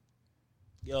me.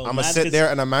 Yo, I'm gonna man sit could- there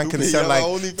and a man can You send got like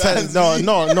OnlyFans,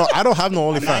 no. I don't have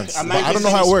no OnlyFans. a man But I don't can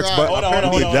know how it works. subscribe. But Hold on, hold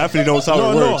on. He definitely knows how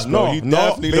No, it no, works, bro. no, He no,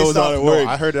 definitely based knows how off- it no, works.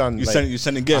 I heard it on. You like,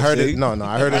 sending gifts. I heard eh? it. No,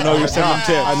 I heard it. I know you're sending them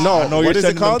tips. I know. I know What you're is it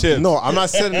sending them called? tips. No, I'm not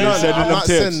sending You're nothing. sending I'm them not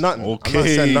tips. sending nothing. I'm not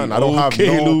Okay, sending nothing. I don't have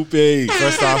okay, no. Lupe.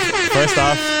 First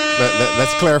off,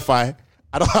 let's clarify.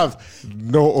 I don't have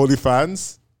no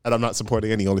OnlyFans, and I'm not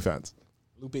supporting any OnlyFans.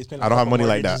 Lupe's paying I don't have a money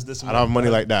couple like that. mortgages this I don't have month. money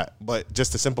like that. But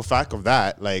just the simple fact of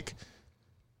that, like,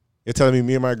 you're telling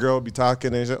me and my girl be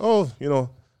talking and say, oh, you know,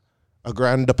 a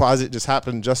grand deposit just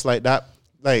happened just like that.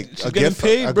 Like She's a getting gift,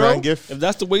 paid, a bro. grand gift. If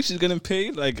that's the way she's getting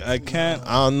paid, like I can't.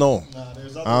 I don't know.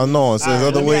 I don't know. It's there's Alright,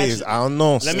 other let me ways. ask I don't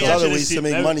know. Let me there's ask other you ways this. to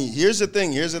make Let- money. Here's the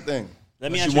thing.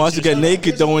 Let me She ask wants you to get this.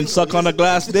 naked though and suck on a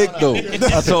glass dick though.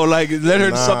 That's all. Like let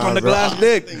her suck on the bro. glass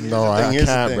dick. No, I Here's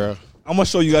the can't, thing. bro. I'm gonna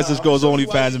show you guys this girl's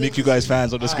OnlyFans and make you guys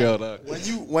fans of this girl. Dog.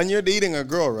 when you're dating a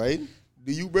girl, right? Do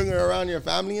Do you bring her around your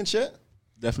family and shit?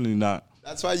 Definitely not.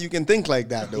 That's why you can think like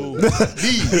that, though.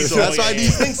 That's why Dee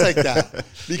thinks like that.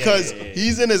 Because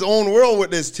he's in his own world with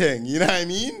this thing. You know what I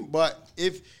mean? But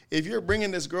if you're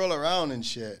bringing this girl around and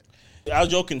shit. I was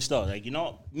joking still. Like, you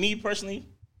know, me personally,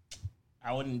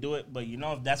 I wouldn't do it. But, you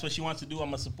know, if that's what she wants to do,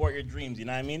 I'm going to support your dreams. You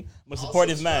know what I mean? I'm going to support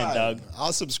his man, dog.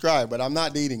 I'll subscribe, but I'm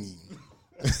not dating you.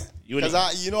 Because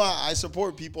I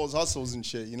support people's hustles and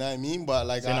shit. You know what I mean? But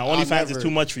like, OnlyFans is too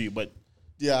much for you. But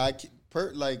yeah,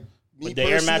 but the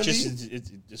air mattress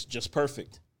is just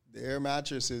perfect. The air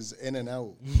mattress is in and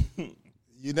out.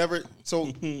 You never so.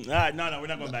 No, we're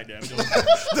not going back there.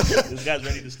 This guy's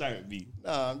ready to start. B.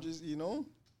 Nah, I'm just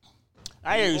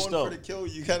I hear you going still. For the kill,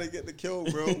 you gotta get the kill,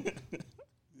 bro. You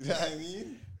know what I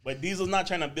mean? But Diesel's not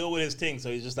trying to build with his thing, so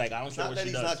he's just like, I don't care what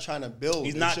she does. He's not trying to build.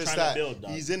 He's not trying to build,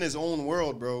 dog. He's in his own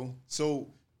world, bro. So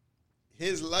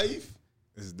his life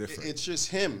is different. It's just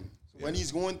him. Yeah. When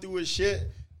he's going through his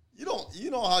shit, you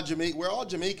know how we're all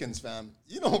Jamaicans, fam.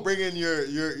 You don't bring in your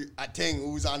thing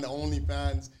who's on the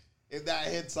OnlyFans. If that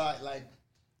hits like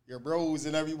your bros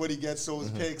and everybody gets those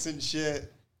pics and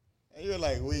shit, and you're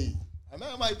like, wait, I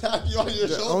might tap you on your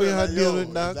shoulder. Oh yeah, like,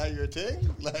 is that your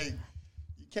thing? Like,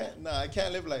 I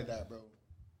can't live like that, bro.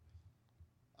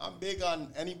 I'm big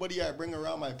on anybody I bring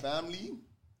around my family.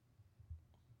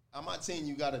 I'm not saying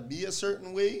you gotta be a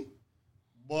certain way,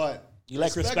 but you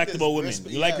like respectable women.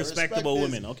 You like respectable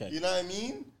women, okay? You know what I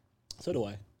mean? So do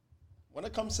I. When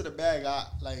it comes to the bag,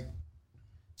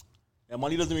 yeah,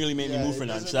 money doesn't really make me move for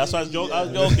nothing. So that's why I was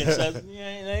joking. So,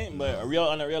 but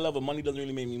on a real level, money doesn't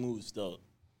really make me move still.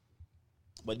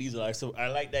 But these are I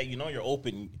like that. You know, you're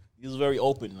open. He's very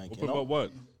open. Like, open about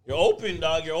what? You're open,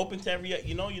 dog. You're open to every.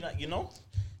 You're not.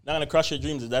 Not gonna crush your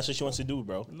dreams if that's what she wants to do,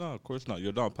 bro. No, of course not.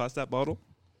 You're done. Pass that bottle.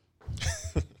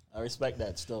 I respect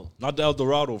that still. Not the El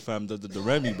Dorado, fam. The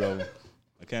Remy, bro.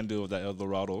 I can't deal with that El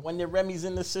Dorado. When the Remy's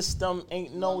in the system,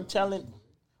 ain't no telling.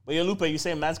 But yo, Lupe, you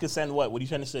saying mans can send what? What are you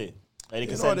trying to say? Like they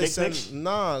can send dick pics?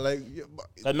 Nah, like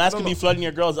mans could be flooding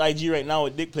your girl's IG right now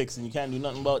with dick pics, and you can't do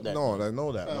nothing about that. No, I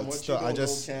know that. What still, you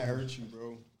can't hurt you,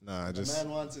 bro. Nah, a man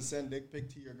wants to send dick pic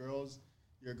to your girl.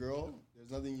 There's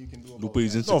nothing you can do about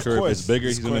Lupe's insecure. No, if it's bigger,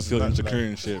 he's gonna feel insecure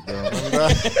and shit, bro.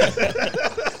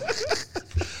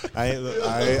 I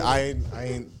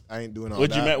ain't doing all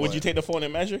that. Would you take the phone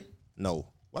and measure? No.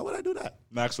 Why would I do that?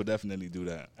 Max would definitely do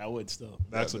that. I would still.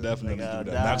 Max would definitely do that.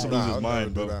 Max would lose his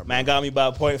mind, bro. That, man got me by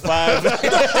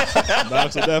 0.5.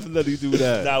 Max would definitely do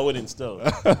that. Nah, I wouldn't still.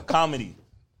 Comedy.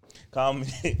 You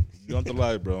don't have to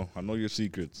lie, bro. I know your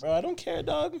secrets. Bro, I don't care,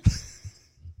 dog.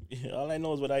 All I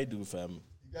know is what I do, fam.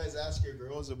 You guys ask your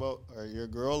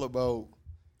girl about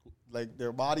like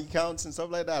their body counts and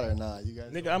stuff like that or not? You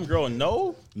guys? Nigga, I'm growing.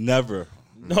 No. Never.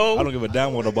 No. I don't give a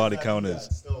damn what a body count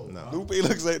is. No. Lupe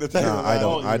looks like the type of I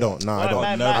don't. I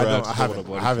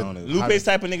haven't. Lupe's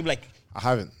type of nigga be like, I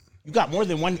haven't. You got more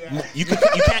than one. You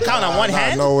can't count on one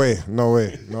hand. No way.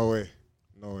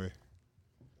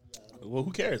 Well,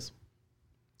 who cares?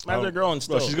 Man's are growing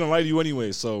still. Bro, she's gonna lie to you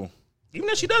anyway. So even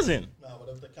if she doesn't. No, but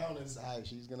if the count is high,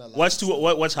 she's gonna lie. What's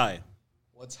high?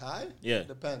 What's high? Yeah, it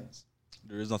depends.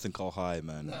 There is nothing called high,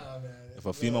 man. Nah, man. If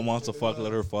a female wants to fuck,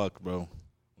 let her fuck, bro.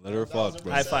 Let her fuck,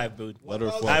 bro. High five, dude. Let her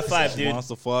fuck. High five, dude. If she wants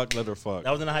to fuck, let her fuck. That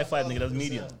wasn't a high five, nigga. That was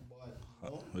medium.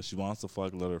 If she wants to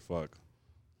fuck, let her fuck.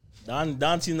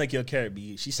 Don seems like you'll care,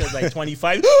 B. She says like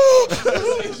 25.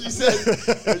 she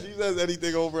says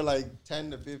anything over like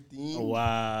 10 to 15.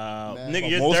 Wow. Man. Nigga,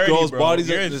 you're most 30, girls' bro. bodies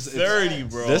You're are 30,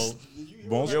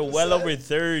 bro. You're well over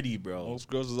 30, bro. Most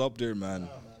girls is up there, man.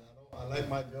 I like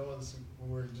my girls who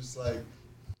were just like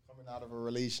coming out of a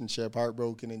relationship,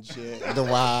 heartbroken and shit.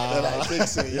 Wow. And I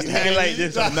fix it. This nigga like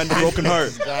this. Man, broken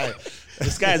heart.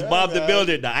 This guy's Bob the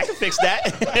Builder. Now, I can fix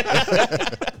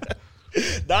that.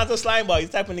 Don's a slime ball. He's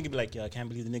the type of nigga be like, yo, I can't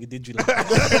believe the nigga did you like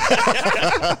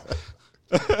that.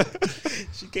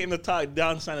 She came to talk.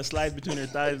 Don's trying to slide between her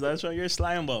thighs. That's why you're a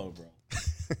slime ball, bro.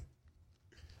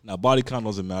 Now, body count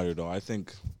doesn't matter, though. I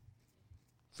think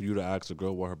for you to ask a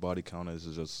girl what her body count is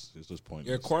just pointless.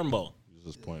 You're a cornball. It's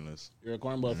just pointless. You're a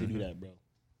cornball if you do that, bro.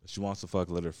 If she wants to fuck,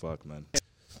 let her fuck, man.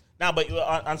 Nah, but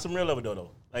on some real level,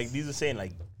 though, like, these are saying,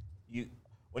 like,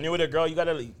 when you're with a girl, you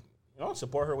gotta, like,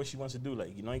 support her what she wants to do.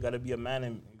 Like, you gotta be a man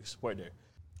and support her.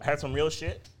 I had some real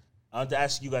shit. I want to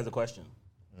ask you guys a question.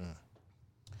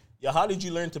 Yeah, how did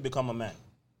you learn to become a man?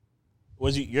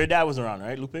 Your dad was around,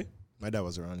 right, Lupe? My dad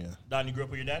was around, yeah. Don, you grew up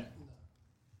with your dad?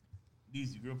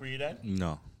 Deez, you grew up with your dad?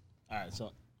 No. All right,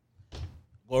 so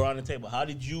go around the table. How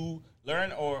did you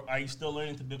learn, or are you still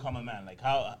learning to become a man? Like,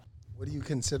 how? What do you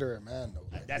consider a man, though?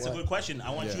 That's a good question. I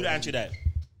want you to answer that.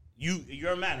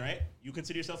 You're a man, right? You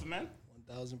consider yourself a man?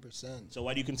 1,000%. So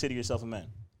why do you consider yourself a man?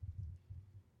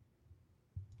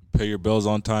 Pay your bills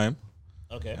on time.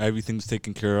 Okay. Everything's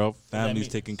taken care of. that Family's mean?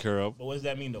 taken care of. But what does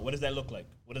that mean, though? What does that look like?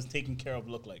 What does taking care of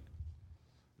look like?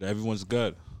 Everyone's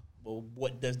good. Well,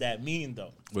 what does that mean,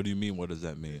 though? What do you mean? What does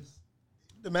that mean?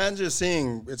 The man's just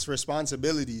saying it's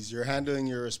responsibilities. You're handling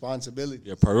your responsibilities.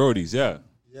 Your priorities, yeah.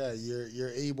 Yeah,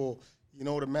 you're able. You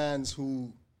know the man's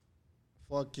who,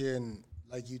 fucking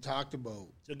like you talked about.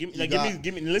 So give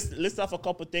me list off a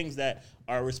couple things that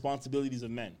are responsibilities of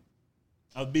men,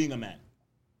 of being a man,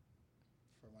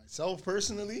 For myself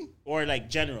personally, or like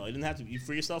general. It doesn't have to be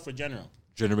for yourself or general.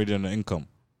 Generating an income.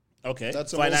 Okay,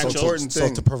 that's the most important So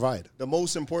thing. to provide. The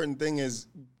most important thing is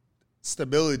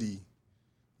stability.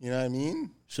 You know what I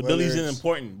mean? Stability Whether isn't it's-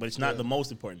 important, but it's not the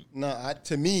most important. No,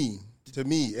 to me,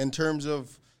 in terms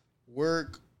of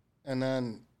work, and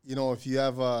then if you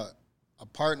have a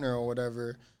partner or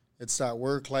whatever, it's that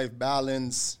work-life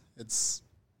balance. It's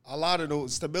a lot of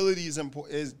those. Stability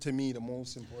is to me the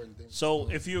most important thing. So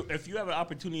if you have an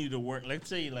opportunity to work, let's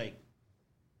say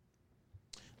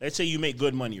you make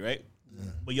good money, right?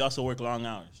 But you also work long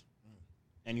hours,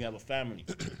 and you have a family.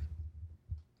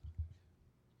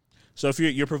 So if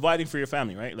you're providing for your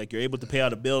family, right? Like you're able to pay all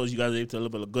the bills, you guys are able to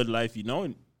live a good life,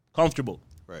 and comfortable.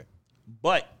 Right.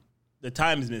 But the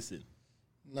time is missing.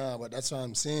 Nah, but that's what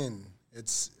I'm saying.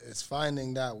 It's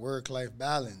finding that work-life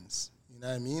balance. You know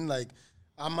what I mean? Like,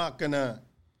 I'm not gonna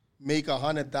make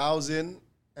 100,000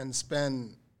 and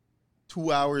spend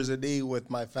 2 hours a day with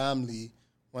my family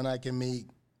when I can make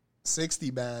 60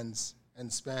 bands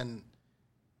and spend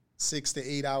 6 to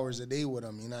 8 hours a day with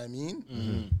them. You know what I mean?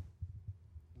 Mm-hmm.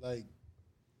 Like,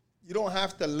 you don't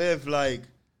have to live like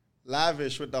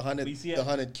lavish with the But you see how-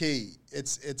 100K.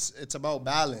 It's about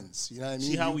balance. You know what I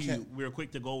mean? See how You can't- we were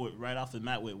quick to go right off the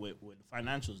mat with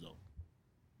financials though,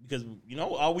 because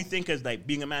all we think is like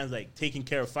being a man is like taking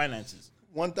care of finances.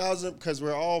 1,000 because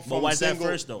we're all from But why is that single,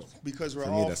 first though? Because we're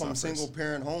For me, all that's from not first. single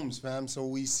parent homes, fam. So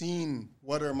we seen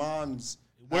what our moms.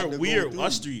 We're had to go weird, through.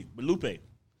 us three, but Lupe,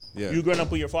 Yeah. you growing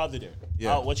up with your father there.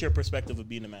 Yeah. What's your perspective of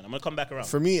being a man? I'm gonna come back around.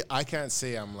 For me, I can't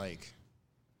say I'm like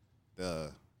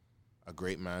a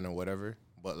great man or whatever,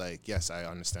 but like, yes, I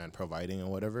understand providing and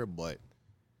whatever, but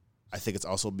I think it's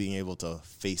also being able to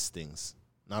face things,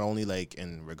 not only like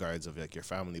in regards of like your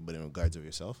family, but in regards of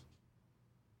yourself.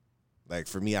 Like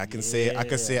for me, I can say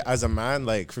as a man,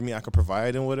 like for me, I could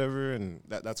provide and whatever, and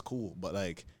that's cool. But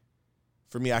like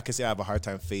for me, I can say I have a hard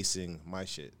time facing my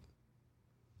shit.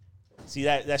 See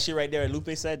that shit right there. Lupe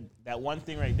said that one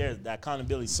thing right there, that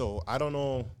accountability. So I don't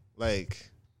know, like.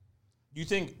 Do you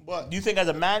think as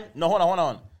a man? No, hold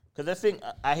on. Because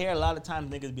I hear a lot of times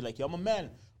niggas be like, yo, I'm a man.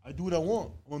 I do what I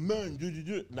want. I'm a man.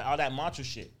 Do. Like, all that mantra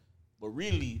shit. But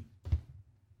really,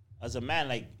 as a man,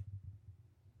 like,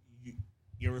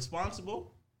 you're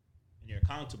responsible and you're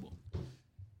accountable.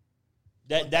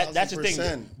 That's the thing.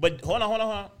 1,000%. But hold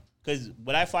on. Because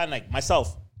what I find, like,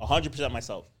 myself, 100%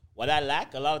 myself, what I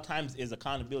lack a lot of times is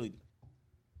accountability.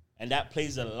 And that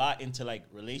plays a lot into, like,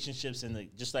 relationships and,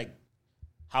 like, just, like,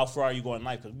 how far are you going in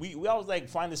life? Because we always like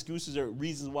find excuses or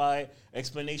reasons why,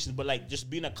 explanations, but like just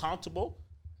being accountable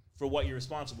for what you're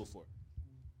responsible for.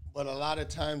 But a lot of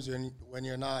times when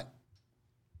you're not,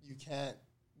 you can't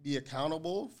be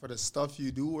accountable for the stuff you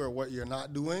do or what you're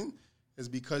not doing, is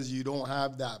because you don't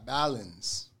have that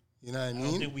balance. You know what I I don't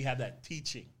mean? think we have that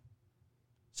teaching.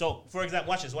 So, for example,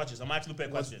 watch this. I'm asking Lupe a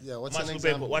question. what's I'm an asking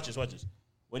example? Watch this.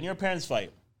 When your parents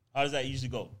fight, how does that usually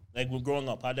go? Like when growing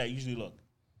up, how did that usually look?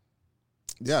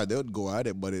 Yeah, they would go at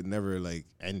it, but it never like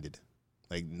ended.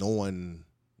 Like no one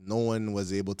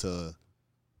was able to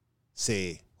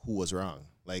say who was wrong.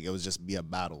 Like it was just be a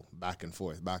battle, back and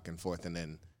forth, and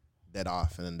then dead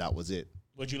off, and then that was it.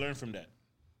 What'd you learn from that?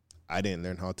 I didn't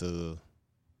learn how to.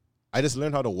 I just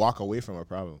learned how to walk away from a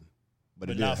problem, but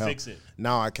it now didn't help. fix it.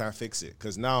 Now I can't fix it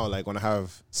because now, like when I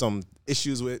have some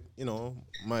issues with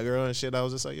my girl and shit, I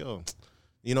was just like, yo,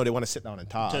 they want to sit down and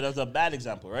talk. So that's a bad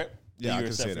example, right? Yeah, I You're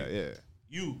can say separate. that. Yeah.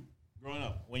 You growing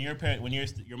up, when your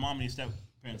mom and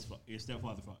your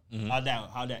stepfather fought, how'd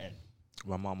that end?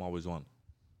 My mom always won.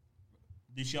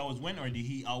 Did she always win, or did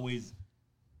he always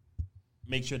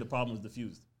make sure the problem was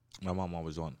diffused? My mom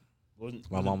always won.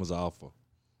 Wasn't- My mom was an alpha.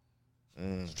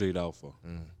 Straight alpha.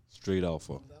 Straight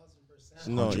alpha.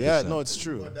 No, 100%. yeah, no, it's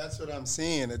true. But that's what I'm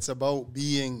saying. It's about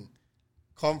being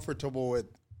comfortable with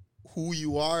who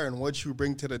you are and what you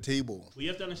bring to the table. Well, you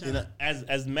have to understand that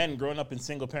as men growing up in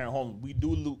single parent homes, we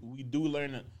do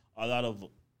learn a lot of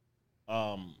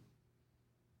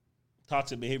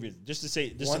toxic behaviors. Just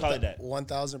to call it that.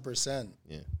 1,000%.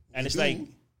 Yeah. And it's do. like,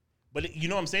 but you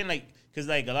know what I'm saying? Like, because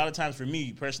like a lot of times for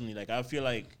me personally, like I feel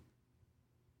like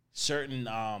certain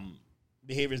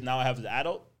behaviors now I have as an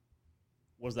adult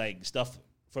was like stuff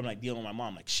from like dealing with my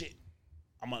mom. Like, shit,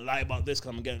 I'm gonna lie about this because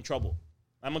I'm gonna get in trouble.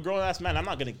 I'm a grown ass man. I'm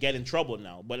not gonna get in trouble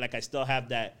now, but like I still have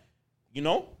that, you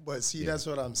know. But see, that's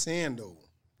what I'm saying though,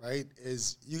 right?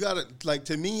 Is you gotta like,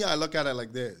 to me, I look at it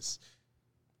like this.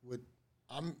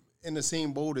 I'm in the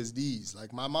same boat as these.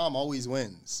 Like, my mom always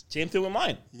wins. Same thing with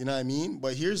mine. You know what I mean?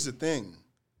 But here's the thing.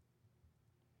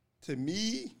 To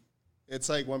me, it's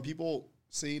like when people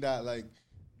say that, like,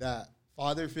 that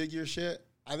father figure shit,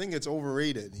 I think it's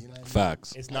overrated. You know what I mean?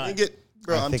 Facts. It's I not. think it,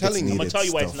 bro, I'm telling you. I'm gonna tell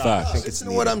you why it's not. Facts. I think it's Listen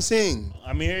to what I'm saying.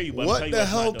 I'm hear you, but I'm What tell you the why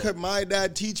it's hell not, though. could my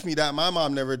dad teach me that my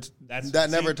mom never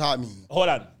See? taught me? Hold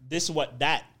on. This is what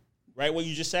that, right? What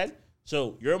you just said.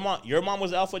 So your mom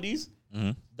was alpha. These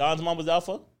Don's mom was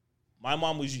alpha. My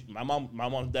mom's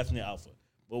definitely alpha.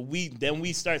 But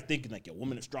we start thinking like, yo,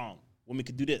 women are strong. Women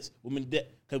could do this. Women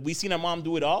that, because we seen our mom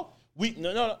do it all.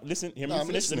 No. Listen, hear me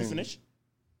finish. Let me finish.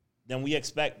 Then we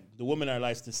expect the women in our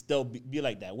lives to still be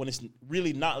like that when it's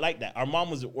really not like that. Our mom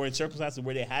were in circumstances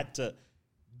where they had to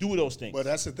do those things. But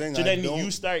that's the thing. So then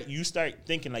you start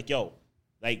thinking like, yo,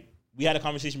 like we had a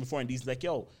conversation before, and D's like,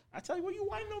 yo, I tell you what, you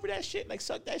whining over that shit, like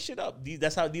suck that shit up.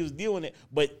 That's how D was dealing it.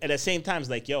 But at the same time, it's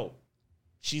like, yo,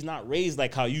 she's not raised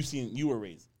like how you were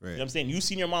raised. Right. You know what I'm saying? You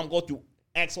seen your mom go through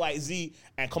X, Y, Z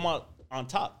and come out on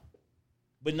top.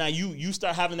 But now you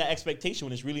start having that expectation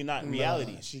when it's really not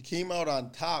reality. She came out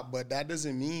on top, but that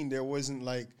doesn't mean there wasn't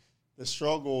like the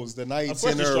struggles, the nights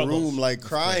course in the her struggles. room, like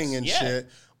crying and Yeah. shit.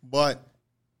 But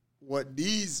what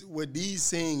these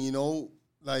saying, you know,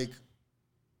 like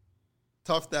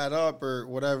tough that up or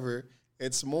whatever,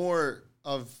 it's more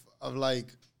of like,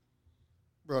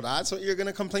 bro, that's what you're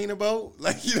gonna complain about?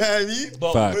 Like, you know what I mean?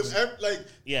 But- Facts. Like,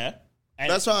 Yeah. And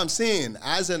that's what I'm saying.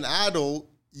 As an adult,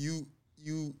 you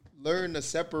learn to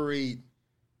separate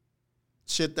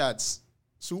shit that's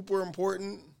super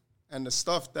important and the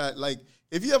stuff that, like,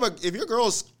 if your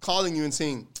girl's calling you and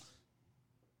saying,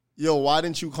 yo, why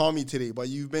didn't you call me today? But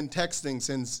you've been texting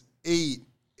since 8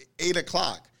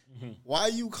 o'clock. Why are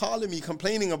you calling me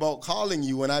complaining about calling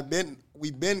you when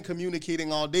we've been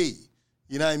communicating all day?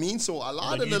 You know what I mean? So a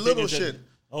lot But of you the think little it's shit.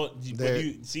 But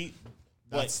you see,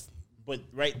 but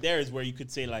right there is where you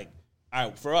could say like, all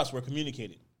right, for us, we're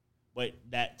communicating, but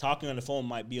that talking on the phone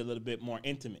might be a little bit more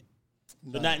intimate.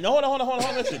 But hold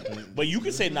on, listen. But you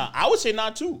could say nah. I would say nah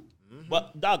too.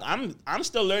 But dog, I'm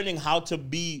still learning how to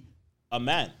be a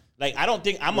man. Like I don't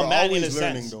think I'm We're a man in a always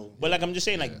learning, sense. though. But like I'm just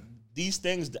saying, like these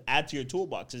things to add to your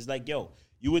toolbox is like, yo,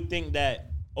 you would think that.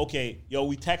 Okay, yo,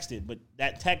 we texted, but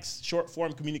that text short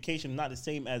form communication is not the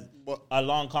same as a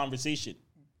long conversation.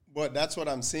 But that's what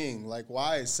I'm saying. Like,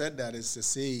 why I said that is to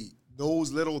say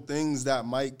those little things that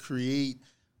might create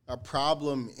a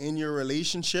problem in your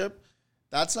relationship,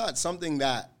 that's not something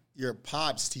that your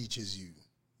pops teaches you.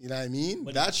 You know what I mean?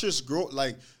 But that's just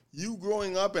you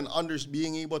growing up and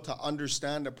being able to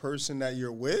understand the person that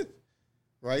you're with,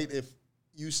 right? If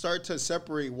you start to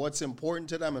separate what's important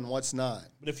to them and what's not.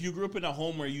 But if you grew up in a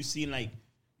home where you seen like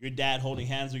your dad holding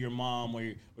hands with your mom,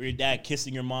 or your dad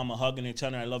kissing your mom and hugging and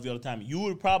telling her I love you all the time, you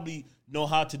would probably know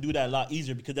how to do that a lot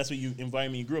easier because that's what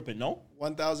environment you grew up in. No,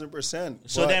 1000%.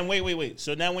 So then wait.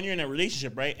 So now when you're in a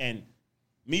relationship, right? And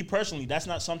me personally, that's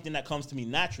not something that comes to me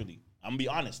naturally. I'm gonna be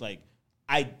honest. Like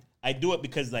I do it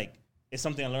because like it's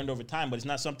something I learned over time, but it's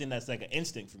not something that's like an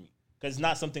instinct for me because it's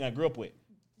not something I grew up with.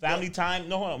 Family time.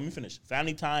 No, hold on. Let me finish.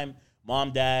 Family time.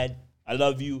 Mom, dad. I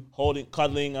love you.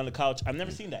 Cuddling on the couch. I've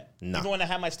never seen that. Nah. Even when I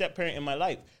had my step parent in my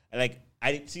life,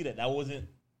 I didn't see that. That wasn't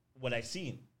what I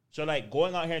seen. So like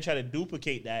going out here and try to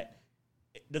duplicate that,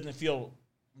 it doesn't feel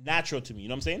natural to me. You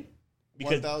know what I'm saying?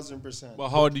 Because 1000%. But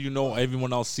how do you know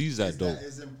everyone else sees that though? That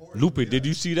is important. Lupe, did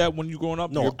you see that when you growing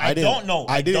up? No, I didn't. don't know.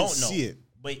 I didn't don't know. see it,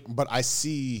 But but I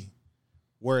see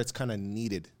where it's kind of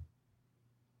needed.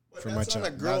 But for that's my on a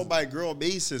child. girl by girl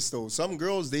basis, though. Some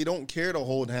girls, they don't care to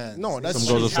hold hands. No, that's Some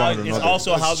girls true. are stronger than it's others.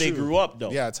 also That's how they true. grew up though.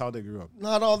 Yeah, it's how they grew up.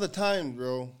 not all the time,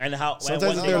 bro. And how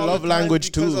Sometimes and their what- Not all love the time language,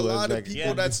 because too, A is lot like- of people,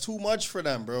 Yeah. that's too much for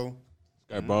them, bro.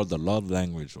 I brought the love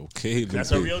language. Okay,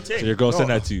 That's Lupe. a real thing. So your girl sent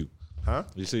No. that to you. Huh?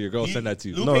 You say your girl sent that to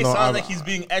you. Lupe No, sounds I'm- like he's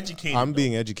being educated. I'm though.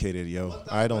 being educated, yo.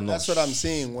 I don't know. That's what I'm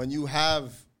saying. When you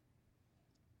have,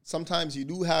 sometimes you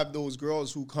do have those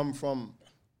girls who come from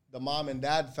the mom and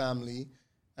dad family,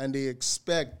 and they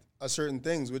expect a certain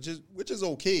things, which is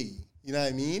okay. You know what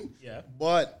I mean? Yeah.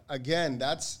 But again,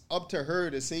 that's up to her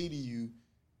to say to you,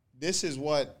 this is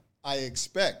what I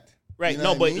expect. Right. You know No,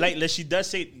 what I but mean? like she does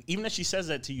say, even if she says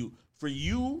that to you, for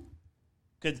you,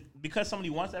 because somebody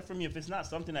wants that from you, if it's not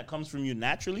something that comes from you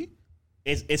naturally,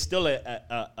 it's still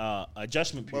a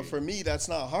adjustment period. But for me, that's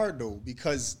not hard though,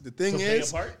 because the thing To play is,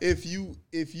 a part? if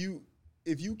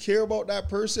you care about that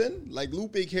person, like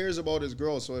Lupe cares about his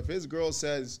girl. So if his girl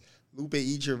says, "Lupe,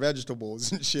 eat your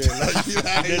vegetables" and shit, like, you know,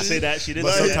 She did say that. She did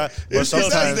like, say that. if she says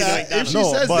that, if she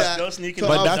No, says but- that Still sneaking to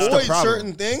but that's the avoid problem.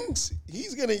 certain things,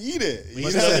 he's gonna eat it. You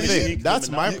But know that's what I the mean? thing. That's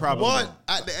my problem. But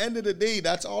at the end of the day,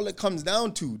 that's all it comes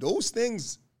down to. Those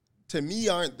things, to me,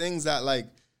 aren't things that like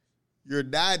your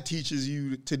dad teaches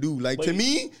you to do. Like But to you-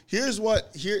 me,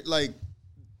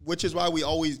 which is why we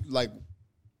always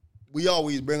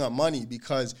bring up money,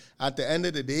 because at the end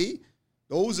of the day,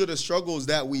 those are the struggles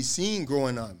that we seen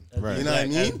growing up. Right. You know what I As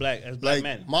mean? black like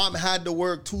men. mom had to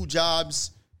work 2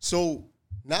 jobs, so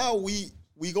now we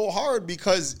go hard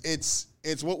because it's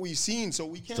what we've seen. So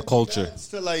we can't the culture. be guys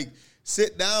to like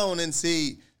sit down and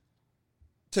say.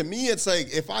 To me, it's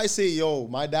like if I say, "Yo,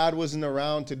 my dad wasn't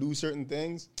around to do certain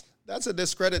things," that's a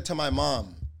discredit to my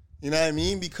mom. You know what I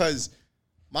mean? Because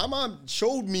my mom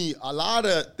showed me a lot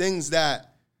of things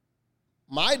that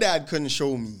my dad couldn't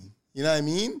show me. You know what I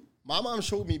mean? My mom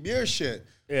showed me beer shit.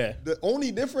 Yeah. The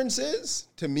only difference is,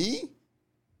 to me,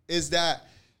 is that,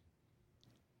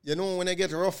 you know, when they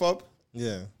get rough up,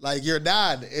 Yeah. like your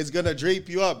dad is gonna drape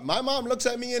you up. My mom looks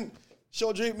at me and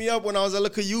she'll drape me up when I was a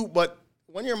little youth, but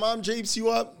when your mom drapes you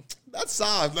up, that's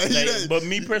soft. Like, you know, But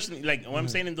me personally, like what I'm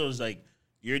saying in those, like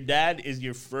your dad is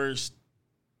your first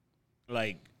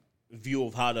like view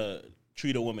of how to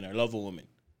treat a woman or love a woman.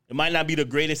 It might not be the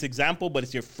greatest example, but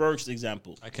it's your first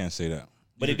example. I can't say that.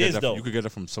 But You it could get is, that- though. You could get it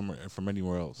from somewhere, from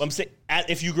anywhere else. But I'm saying,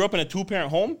 if you grew up in a 2-parent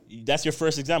home, that's your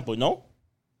first example. No,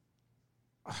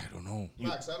 I don't know.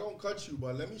 Max, I don't cut you,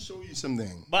 but let me show you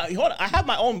something. but hold on, I have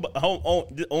my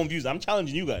own views. I'm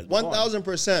challenging you guys.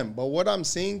 1,000%. But what I'm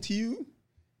saying to you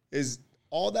is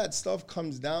all that stuff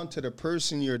comes down to the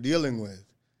person you're dealing with.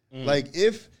 Like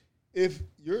if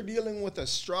you're dealing with a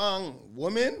strong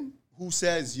woman who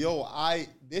says, "Yo,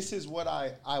 this is what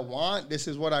I want, this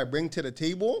is what I bring to the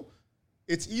table,"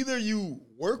 it's either you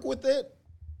work with it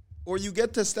or you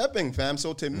get to stepping, fam.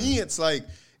 So to me, it's like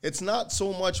it's not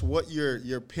so much what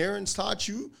your parents taught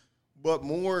you, but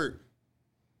more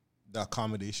The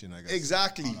accommodation, I guess.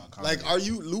 exactly. Like, are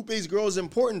you Lupe's girl is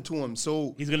important to him,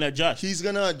 so He's gonna adjust. he's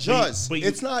gonna adjust. But you-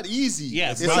 it's not easy.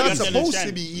 Yeah, it's but you not have to supposed to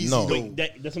understand. be easy. No. though.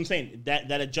 But that's what I'm saying.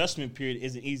 That adjustment period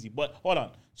isn't easy. But hold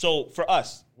on. So for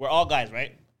us, we're all guys,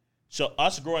 right? So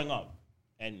us growing up,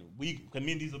 and me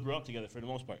and Diesel grew up together for the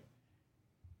most part.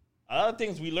 A lot of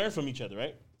things we learn from each other,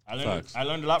 right? Facts. I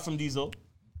learned a lot from Diesel.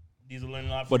 Diesel learned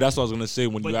a lot from But that's what I was gonna say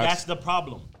when But you that's asked. the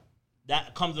problem.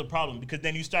 That comes the problem because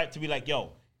then you start to be like,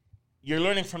 yo, you're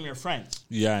learning from your friends.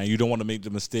 Yeah, and you don't want to make the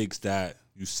mistakes that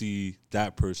you see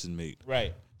that person make.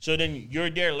 Right. So then you're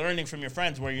there learning from your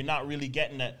friends where you're not really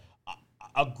getting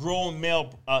a grown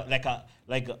male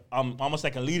almost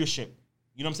like a leadership.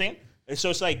 You know what I'm saying? And so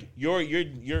it's like you're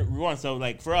wrong. So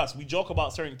like for us, we joke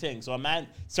about certain things. So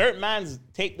certain mans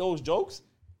take those jokes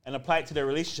and apply it to their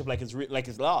relationship like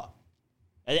it's law.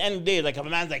 At the end of the day, like if a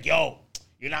man's like, yo,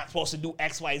 you're not supposed to do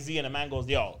X, Y, Z, and a man goes,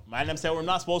 yo, man, them said we're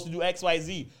not supposed to do X, Y,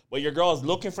 Z, but your girl is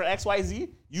looking for X, Y, Z,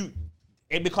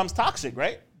 it becomes toxic,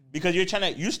 right? Because you're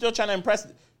still trying to impress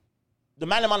the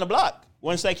man them on the block.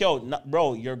 When it's like, yo,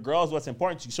 bro, your girl is what's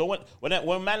important to you. So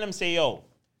when man them say, yo, all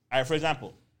right, for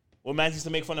example, when man used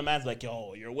to make fun of man's like,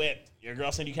 yo, you're whipped. Your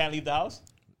girl said you can't leave the house.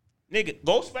 Nigga,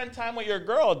 go spend time with your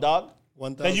girl, dog.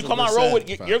 Because you come on road with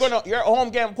you're home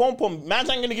getting pom pom. Man's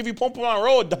not gonna give you pom pom on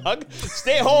road, dog.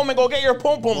 Stay home and go get your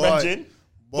pom pom, Benjin.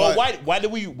 But why do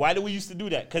we used to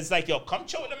do that? Because it's like, yo, come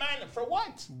chill with the man for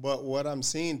what? But what I'm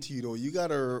saying to you though, you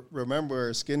gotta remember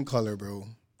her skin color, bro.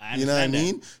 I You know what I understand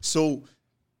that. mean? So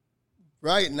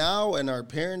right now in our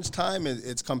parents' time,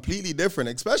 it's completely different,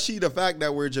 especially the fact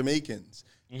that we're Jamaicans.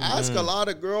 Ask a lot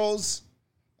of girls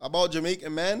about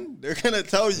Jamaican men, they're gonna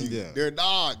tell you they're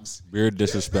dogs. Weird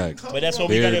disrespect. But that's what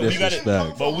Weird we disrespect.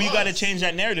 gotta change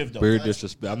that narrative though. Weird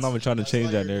disrespect. I'm not even trying to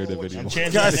change that narrative anymore.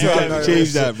 Change I'm that trying to narrative.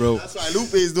 change that, bro. That's why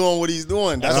Lupe is doing what he's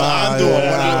doing. That's That's why why I'm doing what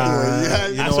yeah. I'm doing. Yeah,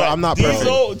 you That's know, why I'm not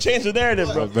Diesel change the narrative,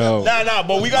 bro. Bro. Nah,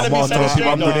 but we gotta I'm be on set top. straight.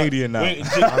 I'm dog. Grenadian now.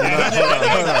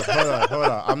 Hold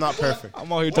on. I'm not perfect.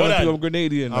 I'm out here Hold telling on. people I'm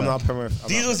Grenadian. I'm now. not perfect.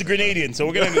 Diesel's a Grenadian, so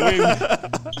we're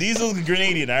gonna Diesel's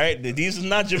Grenadian, all right? Diesel's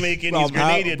not Jamaican, Bro, he's I'm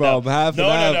half- Grenadian. bro, dog. I'm half and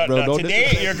half, bro. Don't Today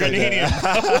disrespect you're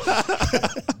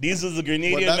Grenadian. Diesel's a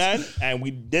Grenadian But man, that's- and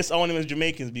we disown him as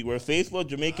Jamaicans. We're faithful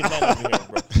Jamaican men over here,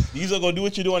 bro. Diesel go do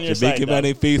what you do on your Jamaican side. man dog.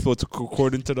 ain't faithful to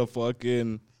according to the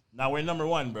fucking. Now we're number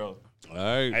one, bro. All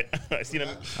right. I seen him.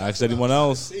 Ask anyone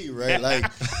else. see, right?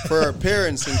 Like for our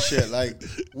parents and shit. Like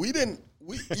we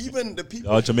even the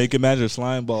people. Y'all Jamaican men are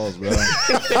slime balls, bro.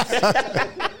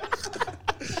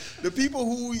 the people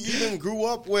who even grew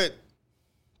up with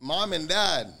mom and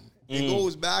dad, it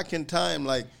goes back in time,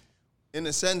 like in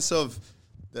the sense of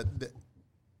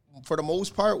for the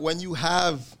most part, when you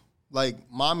have like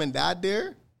mom and dad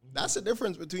there, that's the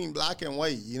difference between black and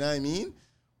white. You know what I mean?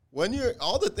 When you're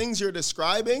all the things you're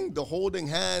describing, the holding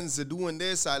hands, the doing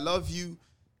this, I love you,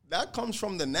 that comes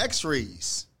from the next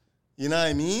race. You know what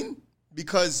I mean?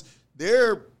 Because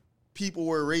their people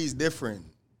were raised different.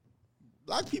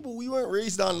 Black people, we weren't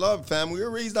raised on love, fam. We were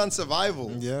raised on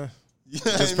survival. Yeah. You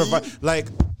know Just what I mean? provide. Like,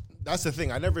 that's the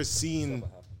thing. I never seen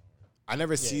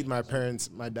my parents,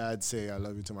 my dad say "I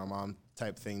love you" to my mom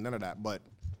type thing. None of that. But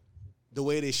the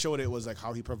way they showed it was like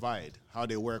how he provide, how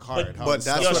they work hard. But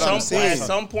that's what I'm saying. At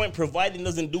some point, providing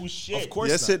doesn't do shit. Of course,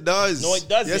 Yes, it does. No, it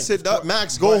doesn't. Yes, it does.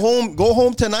 Max, go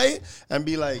home tonight and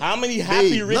be like, How many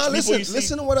happy babe, rich people listen, you see?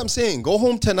 listen to what I'm saying. Go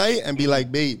home tonight and be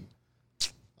like, babe,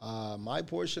 my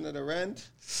portion of the rent,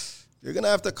 you're gonna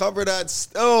have to cover that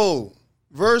still.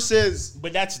 Versus,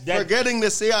 But that's forgetting to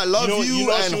say I love you,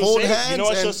 what and she'll hold say? hands. You know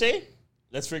what and she'll say?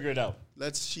 Let's figure it out.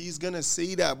 She's gonna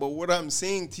say that, but what I'm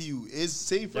saying to you is,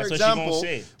 say for That's what she gonna example,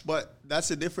 say. but that's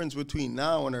the difference between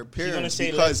now and her parents. gonna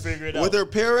say, because "Let's figure it with out." her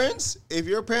parents, if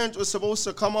your parents were supposed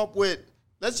to come up with,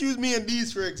 let's use me and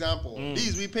Deez for example. Mm.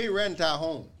 Deez, we pay rent at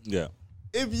home. Yeah.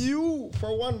 If you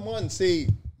for 1 month say,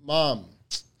 Mom,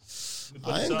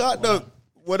 I ain't this got up, the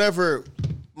whatever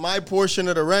my portion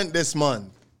of the rent this month.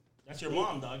 That's your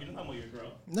mom, dog. You're not talking about your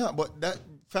girl. No, but that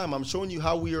fam, I'm showing you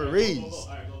how we were raised. All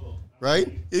right, go. Right?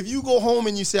 If you go home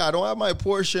and you say, I don't have my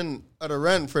portion of the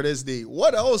rent for this day,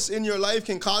 what else in your life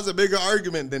can cause a bigger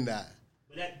argument than that?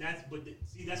 But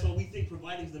that's what we think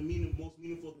providing is the most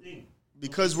meaningful thing.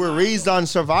 Because we're raised on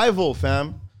survival,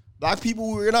 fam. Black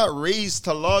people, we're not raised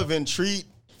to love and treat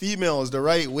females the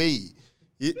right way.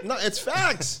 It's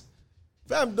facts.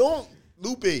 Fam, don't,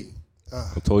 Lupe.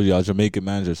 I told you, I was Jamaican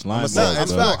manager. Slime It's ball,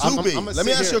 facts, bro. Lupe. Let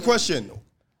me ask you a question.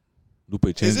 Lupe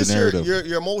Is changed this the narrative.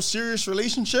 your most serious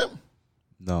relationship?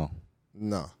 No.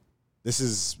 No. This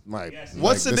is my.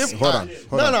 What's the this- difference?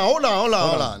 Hold on. Hold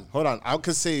on. Hold on. I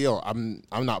could say, I'm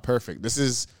not perfect. This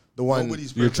is the one.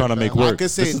 Nobody's You're perfect, trying to make fam. work. I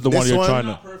could say This is the this one you're one- trying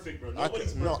Not to. perfect, bro. I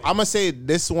Nobody's could, no, perfect. I'm gonna say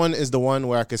this one is the one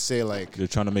where I could say like You're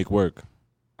trying to make work.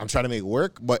 I'm trying to make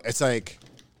work, but it's like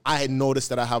I had noticed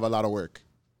that I have a lot of work.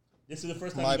 This is the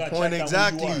first time My you got point checked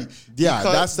exactly. out who you are. Yeah,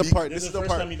 Because- that's the part. This This is is the the first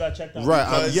part. time you got checked out. Right.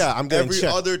 Because I'm getting every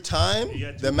checked. other time, You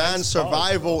got two the man's mics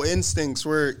survival instincts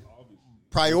were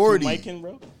priority. Mike in,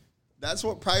 bro. That's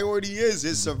what priority is,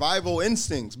 his survival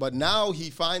instincts. But now he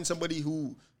finds somebody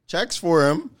who checks for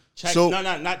him. Checks, so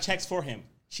not checks for him.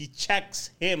 She checks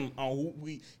him on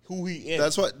who he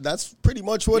is. that's pretty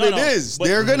much what No, it no, is. but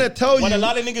They're gonna tell you. What a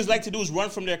lot of niggas like to do is run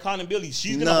from their accountability.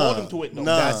 She's gonna Nah, hold him to it though.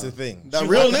 nah. That's the thing. The She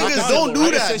real holds him niggas accountable. don't do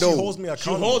I just that said though. She holds me She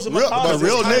accountable. holds him But accountable.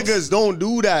 real Sometimes- niggas don't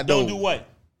do that though. don't do what?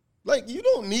 Like you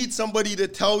don't need somebody to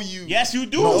tell you. Yes, you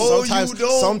do. No, sometimes, you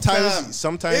don't.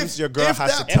 sometimes If- your girl if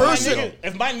has that to If tell my, person- you.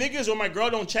 if my niggas or my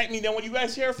girl don't check me, then what you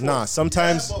guys here for? Nah,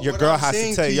 sometimes Yeah, but your what girl I'm has to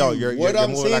saying tell to you, yo, you, you're what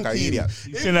I'm moving like saying an to you, idiot.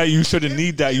 You saying that you shouldn't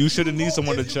need that. You shouldn't need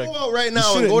someone to If check. you go out right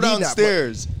now and shouldn't go need that, but-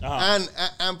 downstairs Uh-huh.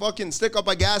 and fucking stick up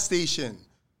a gas station,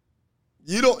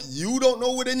 you don't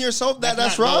know within yourself that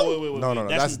that's not- wrong. wait, No,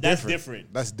 that's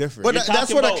different. That's different. But You're that's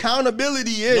talking what about-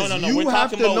 accountability is. No. You We're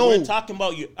have talking to about. know. We're talking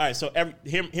about you. All right. So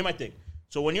hear my thing.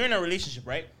 So when you're in a relationship,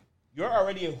 right? You're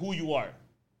already who you are,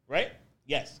 right?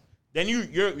 Yes. Then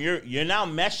you're now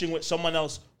meshing with someone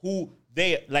else who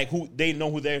they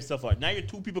know who their stuff are. Now you're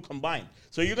two people combined.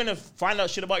 So you're gonna find out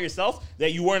shit about yourself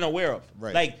that you weren't aware of.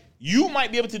 Right. Like you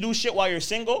might be able to do shit while you're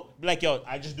single. Be like, yo,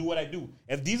 I just do what I do.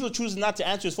 If Diesel chooses not to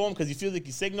answer his phone because he feels like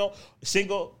he's single,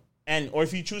 or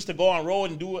if he chooses to go on road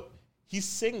and do it, he's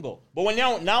single. But when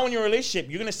now in your relationship,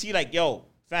 you're gonna see like, yo,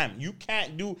 fam, you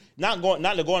can't do not to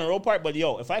go on the road part, but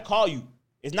yo, if I call you,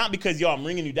 it's not because yo I'm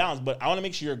ringing you down, but I want to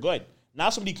make sure you're good. Now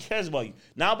somebody cares about you.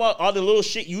 Now about all the little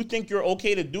shit you think you're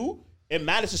okay to do, it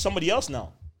matters to somebody else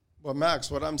now. But Max,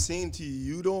 what I'm saying to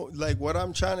you, you don't like what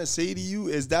I'm trying to say to you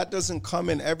is that doesn't come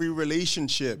in every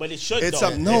relationship. But it should, It's though.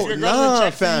 a If no, your girl doesn't nah,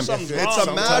 check for you, fam. something's It's wrong.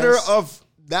 a matter Sometimes. of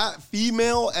that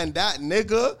female and that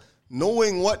nigga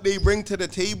knowing what they bring to the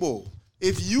table.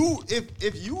 If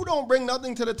you don't bring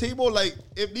nothing to the table, like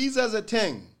if these as a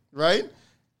thing, right?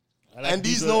 I like And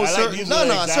these Diesel- know I like certain Diesel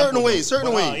as an certain way,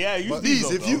 example, certain though. way. Yeah, use But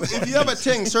Diesel, these, bro. if you have a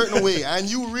thing certain way and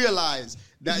you realize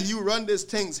that you run this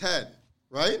thing's head,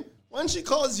 right? When she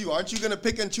calls you, aren't you gonna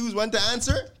pick and choose when to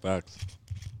answer? Facts.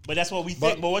 But that's what we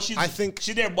think. But what I think-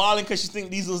 she there balling because she think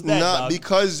Diesel's dead. Not dog.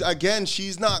 because again,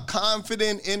 she's not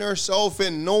confident in herself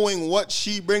and knowing what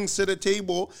she brings to the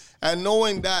table and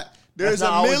knowing that There's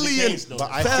not a always the million. case, though.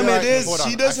 But I Fam, feel it like- is. hold on.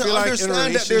 She I doesn't feel like in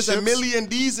understand that there's a relationships- million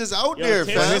D's out Yo, there,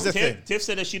 Tiff, fam. here's the thing. Tiff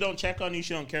said that she don't check on you,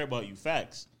 she don't care about you.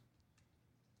 Facts.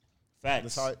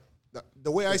 That's how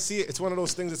the way I see it, it's one of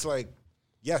those things. It's like,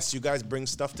 yes, you guys bring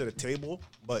stuff to the table,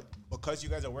 but because you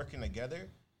guys are working together,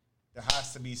 there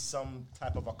has to be some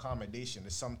type of accommodation.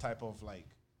 There's some type of like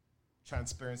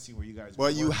transparency where you guys.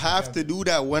 But you work have together. to do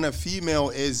that when a female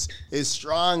is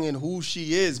strong in who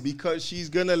she is, because she's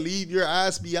gonna leave your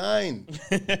ass behind.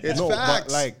 It's No, facts.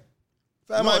 but like,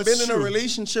 Fam, no, I've been it's in a true.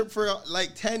 relationship for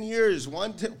like 10 years.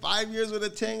 5 years with a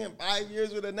ting and 5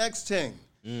 years with the next ting.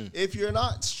 If you're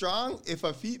not strong, if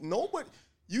a nobody,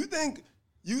 you think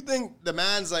the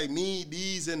man's like me,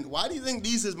 these, and why do you think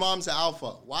these is mom's the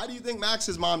alpha? Why do you think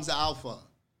Max's mom's the alpha?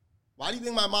 Why do you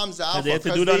think my mom's the alpha? they have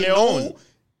to do it on their own.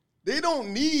 They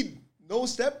don't need no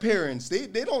step parents. They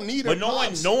don't need. But a no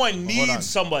pops. one needs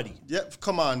somebody. Yep,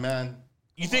 come on, man.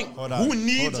 You think Hold on. who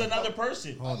needs Hold on. another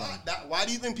person? Why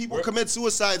do you think people commit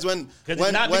suicides when? Because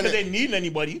it's not because they need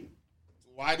anybody.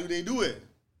 Why do they do it?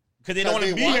 Because they don't want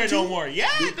to be here no more. Yeah,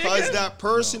 Because nigga. that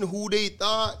person who they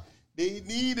thought they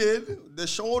needed, the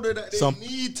shoulder that they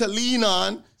need to lean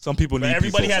on, Some people need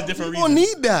everybody people. has different people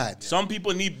reasons. need that. Some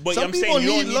people need, but Some I'm people saying you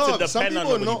don't need need love. to Some depend on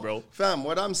people nobody, know, bro. fam,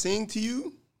 what I'm saying to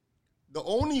you, the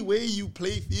only way you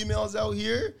play females out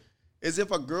here is if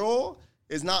a girl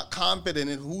is not confident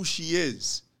in who she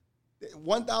is.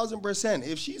 1,000%.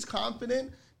 If she's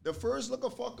confident, the first look a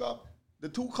fuck up, the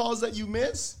 2 calls that you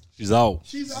miss, She's out.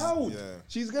 she's out.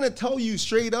 She's gonna tell you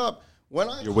straight up, when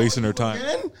I You're call wasting you her time.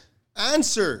 again,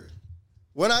 answer.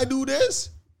 When I do this,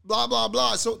 blah blah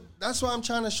blah. So that's why I'm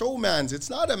trying to show mans. It's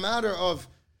not a matter of,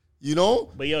 you know.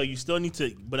 But yo, you still need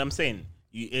to. But I'm saying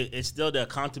it's still the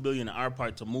accountability on our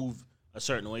part to move a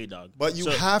certain way, dog. But you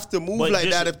So- have to move but like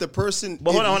just- that if the person.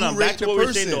 But hold if on. you Back rate to the what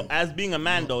we're saying person. though. As being a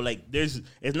man though, like it's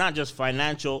not just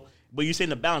financial. But you're saying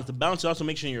the balance. The balance is also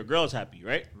making sure your girl's happy,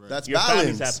 right? That's your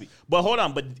family's balance. happy. But hold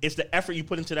on. But it's the effort you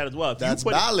put into that as well. If you That's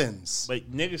put balance. But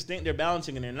niggas think they're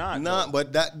balancing and they're not. Not, though.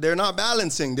 but they're not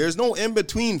balancing. There's no in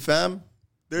between, fam.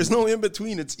 There's no in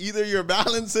between. It's either you're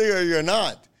balancing or you're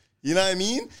not. You know what I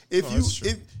mean? If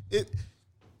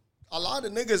a lot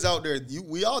of niggas out there,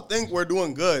 we all think we're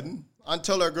doing good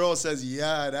until our girl says,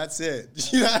 "Yeah, that's it."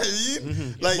 You know what I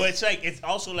mean? Like, but it's like it's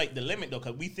also like the limit though,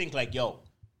 because we think like, yo, all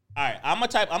right, I'm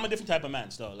a different type of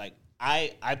man still. Like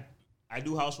I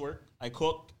do housework, I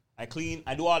cook, I clean,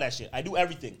 I do all that shit. I do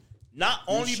everything. Not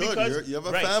only should. because You have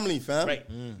a family, fam.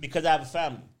 Right. Because I have a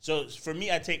family. So for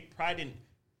me, I take pride in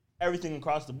everything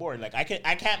across the board. Like I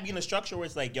can't be in a structure where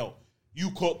it's like, yo,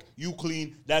 you cook, you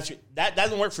clean, that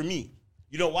doesn't work for me.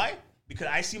 You know why? Because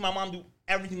I see my mom do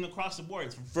everything across the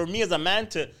board. For me as a man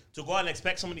to go out and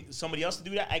expect somebody else to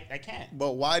do that, I can't.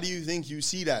 but why do you think you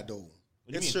see that though?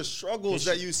 do you It's mean? just struggles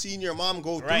that you seen your mom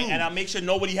go Right, through. and I make sure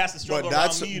nobody has to struggle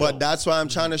around me. But though. that's why I'm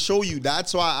trying to show you.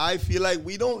 That's why I feel like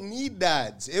we don't need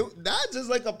dads. Dads is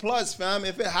like a plus, fam.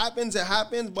 If it happens, it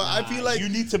happens. But I feel like you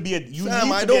need to be a fam, need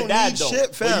I to don't be a dad, need though.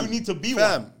 shit, fam. But you need to be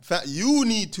fam, one. Fam, you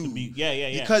need to.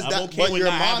 Yeah. Because I'm that, okay but with your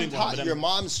not mom having one, taught but your I'm-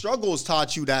 mom's struggles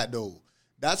taught you that though.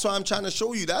 That's why I'm trying to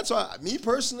show you. That's why me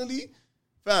personally,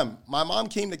 fam, my mom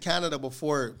came to Canada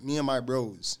before me and my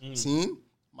bros. Seen?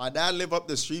 My dad lived up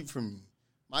the street from me.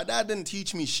 My dad didn't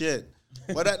teach me shit.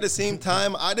 But at the same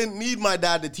time, I didn't need my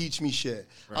dad to teach me shit.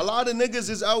 Right. A lot of niggas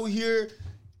is out here.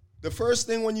 The first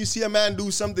thing when you see a man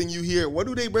do something, you hear, what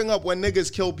do they bring up when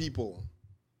niggas kill people?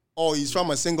 Oh, he's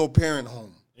from a single parent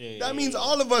home. That means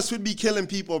all of us would be killing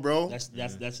people, bro. That's you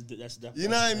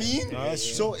know what I mean?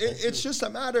 So it's just a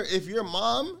matter if your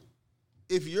mom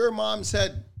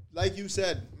said, like you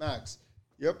said, Max,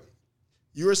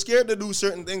 you were scared to do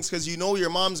certain things because you know your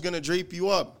mom's gonna drape you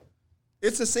up.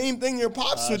 It's the same thing your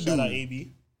pops would do. Shout out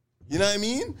AB. You know what I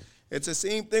mean? It's the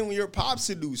same thing when your pops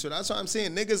would do. So that's what I'm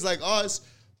saying. Niggas like us,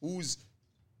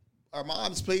 our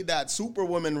moms played that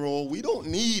superwoman role, we don't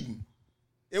need.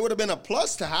 It would have been a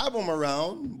plus to have them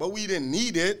around, but we didn't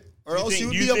need it, or else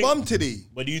you'd be a bum today.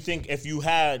 But do you think if you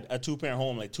had a 2-parent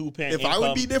home, like 2-parent If income, I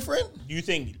would be different? do you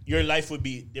think your life would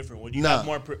be different? Would you have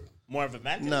more of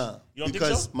advantage? Nah, you don't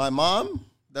because think so? my mom,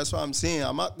 that's what I'm saying.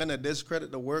 I'm not gonna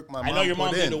discredit the work my mom I know your mom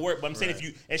put did in. the work, but I'm saying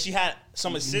if she had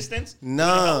some assistance,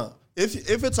 Nah. If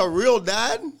it's a real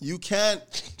dad, you can't.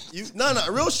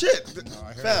 Real shit,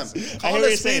 fam. Call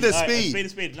a spade a spade.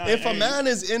 If a man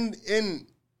is in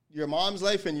your mom's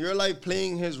life and your life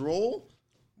playing his role,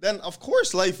 then of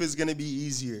course life is gonna be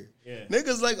easier. Yeah.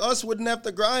 Niggas like us wouldn't have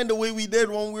to grind the way we did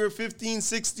when we were 15,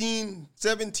 16,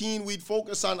 17. We'd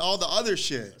focus on all the other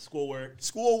shit.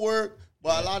 Schoolwork.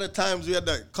 But a lot of times we had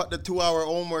to cut the 2-hour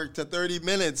homework to 30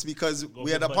 minutes because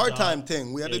we had a part-time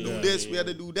thing. We had to do this, we had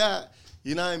to do that.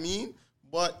 You know what I mean?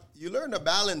 But you learn to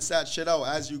balance that shit out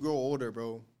as you grow older,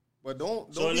 bro. But don't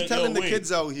be telling the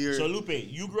kids out here. So Lupe,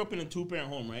 you grew up in a 2-parent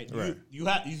home, right? Right.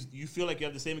 You feel like you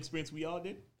have the same experience we all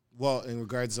did? Well, in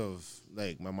regards of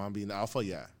like my mom being the alpha,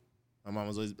 yeah. My mom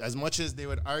was always, as much as they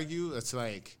would argue, it's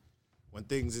like when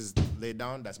things is laid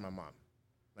down, that's my mom.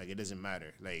 Like it doesn't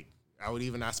matter. Like I would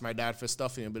even ask my dad for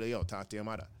stuff and he'd be like, yo, talk to your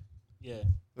mother. Yeah.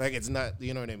 Like it's not,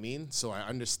 you know what I mean? So I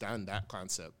understand that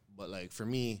concept. But like for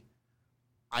me,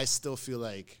 I still feel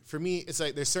like, for me, it's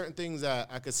like there's certain things that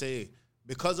I could say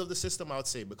because of the system, I would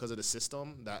say because of the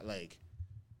system that like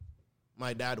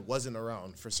my dad wasn't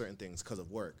around for certain things because of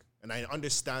work. And I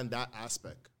understand that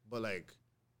aspect. But like,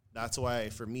 that's why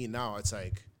for me now, it's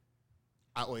like,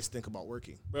 I always think about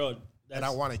working. Bro, and I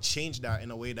want to change that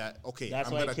in a way that, okay, That's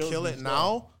I'm why going it to kills kill me it as now.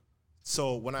 well.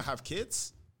 So when I have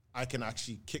kids, I can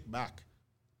actually kick back.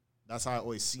 That's how I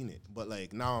always seen it. But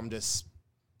like now I'm just,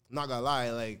 I'm not gonna lie,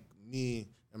 like me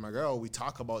and my girl, we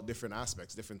talk about different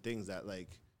aspects, different things that like,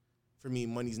 for me,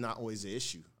 money's not always an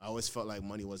issue. I always felt like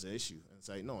money was an issue. And it's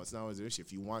like, no, it's not always an issue.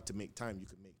 If you want to make time, you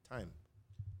can make time.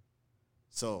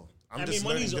 So I'm just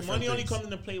learning different money only things. comes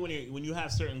into play when you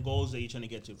have certain goals that you're trying to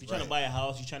get to. If you're trying to buy a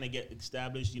house, you're trying to get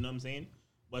established, you know what I'm saying?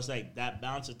 But it's like that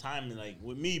balance of time. And like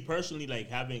with me personally, like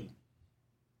having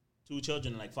 2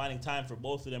 children, like finding time for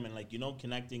both of them and like, you know,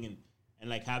 connecting and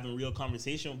like having real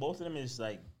conversation with both of them is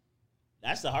like,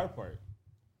 that's the hard part.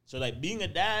 So like being a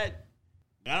dad,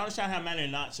 I don't understand how men are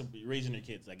not raising their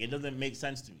kids. Like it doesn't make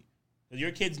sense to me. Because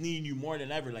your kids need you more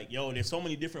than ever. Like, yo, there's so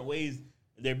many different ways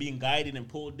they're being guided and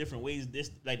pulled different ways.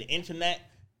 This, like the internet.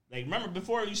 Like remember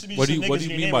before it used to be. What do you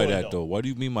mean by that though? though? What do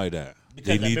you mean by that?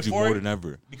 Because they need you more than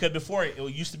ever. Because before it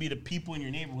used to be the people in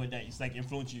your neighborhood that it's like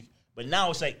influence you. But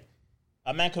now it's like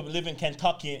a man could live in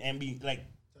Kentucky and be like,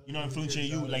 you know, influencing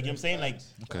you. Like, you know what I'm saying? Like,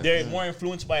 they're more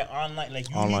influenced by online. Like,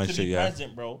 you Online need to be shit,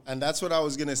 present, bro. And that's what I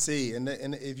was gonna say. And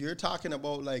if you're talking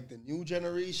about like the new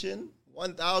generation,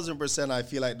 1,000%, I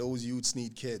feel like those youths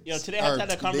need kids. Yo, today I had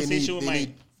that conversation with my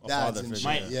dads and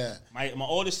shit. Yeah. My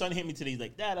oldest son hit me today. He's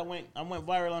like, Dad, I went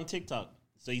viral on TikTok.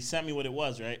 So he sent me what it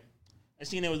was, right? I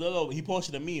seen it was a little. He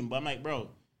posted a meme, but I'm like, bro, all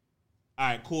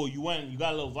right, cool. You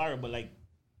got a little viral, but like,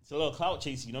 it's a little clout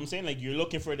chasing. You know what I'm saying? Like you're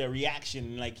looking for the reaction.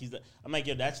 And like I'm like,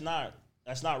 yo, that's not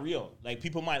real. Like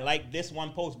people might like this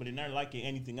one post, but they're not liking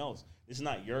anything else. This is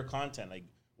not your content. Like,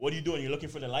 what are you doing? You're looking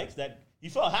for the likes. That he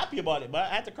felt happy about it, but I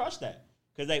had to crush that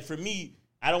because like for me,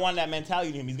 I don't want that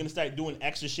mentality to him. He's gonna start doing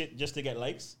extra shit just to get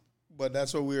likes. But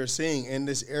that's what we were saying in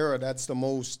this era. That's the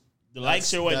most. The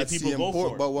likes are what the people go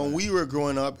for. But when we were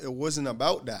growing up, it wasn't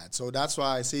about that. So that's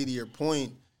why I say to your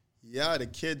point, yeah, the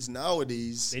kids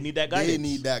nowadays they need that guidance. They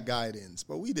need that guidance,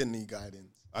 but we didn't need guidance.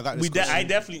 I got this I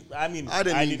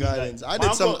didn't need guidance.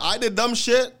 I did dumb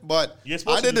shit, but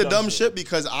I did the dumb shit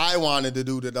because I wanted to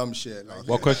do the dumb shit. Like,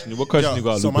 What question you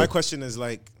got, So Lupe? my question is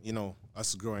like, you know,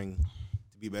 us growing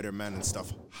to be better men and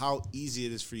stuff, how easy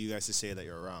it is for you guys to say that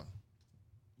you're wrong?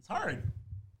 It's hard.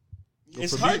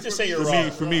 It's hard to say you're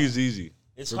wrong. For me, it's easy.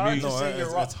 It's hard to say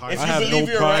you're wrong. It's hard. If I you have believe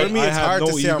no you're pride. right, For me, I it's have hard no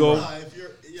to say I'm ego. wrong.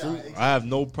 I have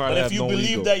no pride. But I have no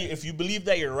ego. if you believe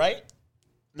that you're right,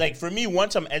 like for me,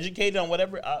 once I'm educated on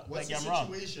whatever, like I'm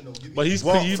wrong. But he's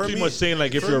Well, he's for pretty me- much saying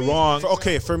like if for you're me- wrong,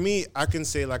 for me, I can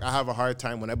say like I have a hard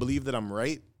time when I believe that I'm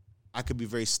right. I could be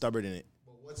very stubborn in it.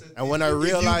 And when I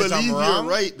realize you I'm believe wrong,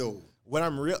 you're right though. when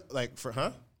I'm real, like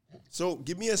So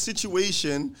give me a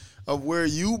situation of where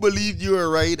you believed you were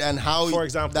right and how. For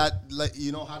example. that like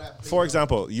you know how that. played For out.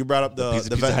 example, you brought up the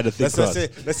Pizza had a thick crust.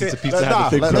 Let's say Pizza had a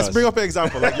thick let's crust. bring up an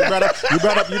example. Like you brought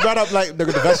up like the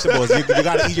vegetables. You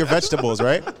got to eat your vegetables,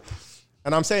 right?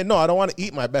 And I'm saying no, I don't want to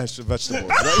eat my best vegetables. You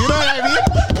know what I mean?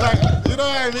 Like, you know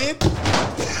what I mean?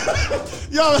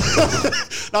 Yo,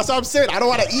 that's what I'm saying. I don't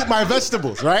want to eat my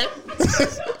vegetables, right?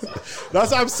 That's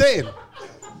what I'm saying.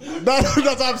 That's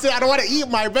what I'm saying. I don't want to eat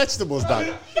my vegetables, dog.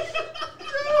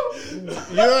 You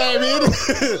know what I mean?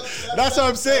 That's what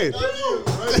I'm saying.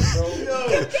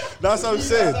 That's what I'm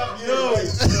saying.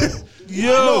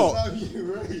 yo,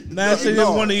 man said he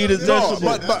doesn't want to eat his vegetables.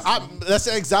 But that's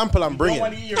the example I'm bringing.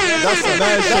 Want to eat your That's the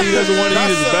Man said he doesn't want to eat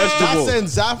his That's vegetables. the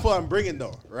example I'm bringing,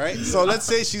 though, right? So let's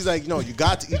say she's like, no, you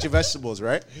got to eat your vegetables,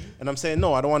 right? And I'm saying,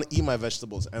 no, I don't want to eat my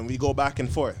vegetables. And we go back and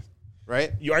forth,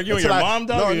 right? You arguing with Until your mom,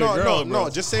 dog, or your girl, bro? No,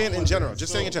 just saying in general.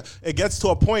 Just saying in general. It gets to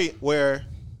a point where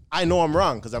I know I'm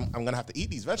wrong because I'm going to have to eat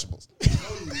these vegetables.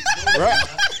 Right?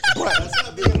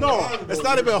 But no, it's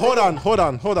not even. Hold on. Because no,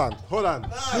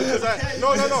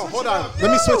 hold on.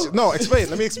 Let me switch. No, explain.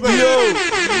 Let me explain. Hold eat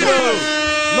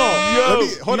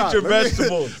on. your Let me-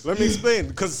 vegetables. Let me explain.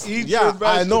 Because your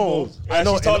I know. vegetables. I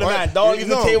know. She told him that, don't leave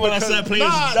the table when I said, please,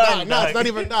 Nah, done, it's not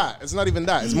even that. It's not even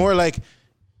that. It's more like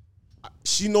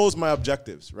she knows my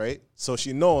objectives, right? So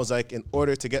she knows, like, in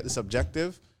order to get this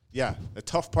objective, yeah, the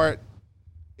tough part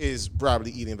is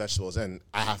probably eating vegetables, and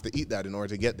I have to eat that in order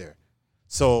to get there.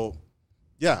 So,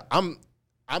 yeah, I'm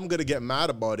gonna get mad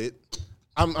about it.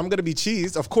 I'm gonna be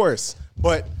cheesed, of course,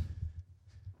 but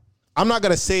I'm not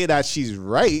gonna say that she's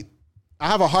right. I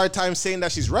have a hard time saying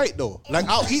that she's right though. Like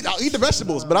I'll eat the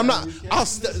vegetables, but I'm not.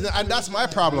 And that's my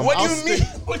problem. What do you mean?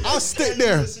 I'll stick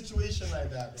there. A situation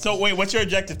like that. So wait, what's your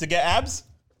objective? To get abs?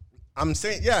 I'm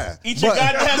saying, yeah. Eat your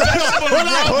goddamn vegetables,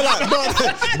 Hold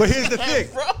on. But here's the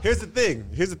thing.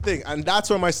 Here's the thing. And that's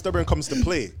where my stubborn comes to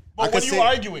play. But what are you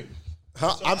arguing?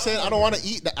 Huh? I'm saying I don't want to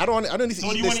eat that. I don't need to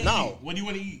eat this now. What do you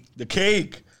want to eat? The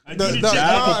cake. The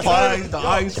apple pie, the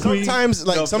ice cream.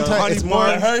 Sometimes it's more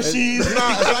the Hershey's.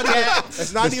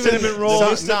 It's not even cinnamon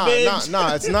rolls.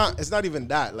 It's not even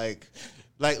that. Like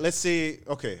let's say,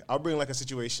 okay, I'll bring like a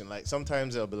situation. Like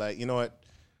sometimes they'll be like, you know what,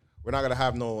 we're not gonna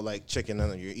have no like chicken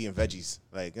and you're eating veggies.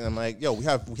 Like, and I'm like, yo, we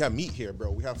have meat here,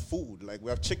 bro. We have food. Like we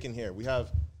have chicken here. We have,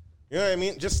 you know what I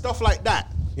mean? Just stuff like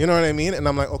that. You know what I mean? And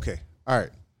I'm like, okay, all right.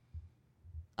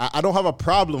 I don't have a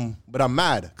problem, but I'm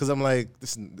mad because I'm like,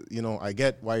 this, you know, I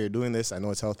get why you're doing this. I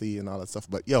know it's healthy and all that stuff,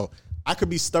 but yo, I could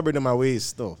be stubborn in my ways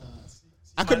still.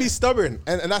 I could be stubborn,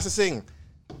 and that's the thing.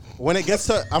 When it gets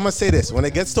to, I'm gonna say this. When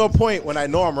it gets to a point when I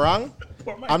know I'm wrong,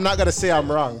 I'm not gonna say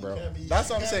I'm wrong, bro.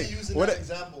 That's what I'm saying. What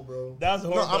example, bro? That's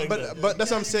horrible. But that's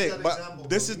what I'm saying. But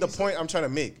this is the point I'm trying to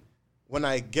make. When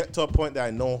I get to a point that I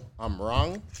know I'm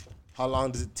wrong, how long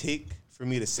does it take for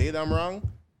me to say that I'm wrong?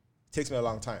 It takes me a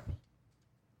long time.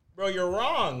 Bro, you're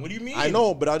wrong. What do you mean? I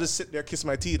know, but I'll just sit there, kiss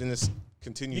my teeth, and just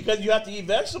continue. Because you have to eat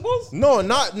vegetables? No,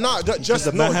 not just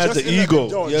The man has the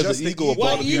ego. He has the ego. What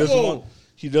about it. ego?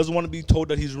 He doesn't want to be told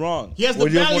that he's wrong. He has the Or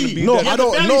he doesn't want to belly. be No, that- Yeah, I the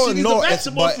don't. belly, No, she needs no. the It's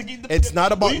vegetables to get the- it's not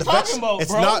What about are you the talking vegetables. about,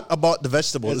 It's bro? not about the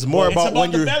vegetables. It's more It's about about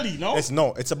when the you're. belly,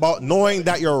 no? It's about knowing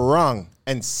that you're wrong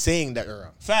and saying that you're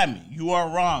wrong. Fam, you are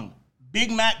wrong.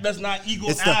 Big Mac does not equal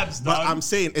It's abs, but dog. I'm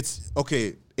saying it's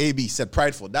okay. AB said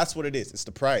prideful. That's what it is. It's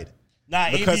the pride.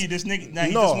 Nah, Because- AB, this nigga, nah,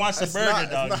 he No, just wants a it's burger, not-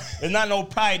 it's dog. not- There's not no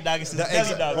pride, dog. It's his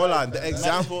belly, dog. Hold on. The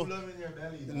example.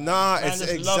 Nah, Man, it's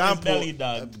just the love his example. belly,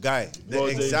 dog. Guy, the Bro,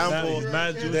 example.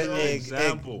 man using an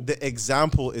example. The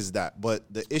example is that, but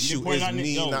the You issue point is out,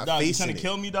 me yo, not dog, you facing trying to it.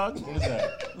 kill me, dog? What is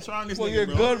that? What's wrong with this Well, nigga, you're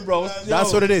bro? good, bro.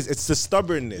 That's what it is. It's the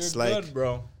stubbornness. You're Like good,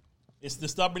 bro. It's the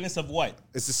stubbornness of what?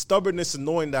 it's the stubbornness of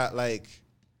knowing that, like,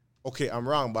 okay, I'm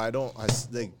wrong, but I don't.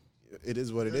 Like, it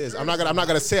is what it is. I'm not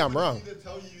gonna say I'm wrong. To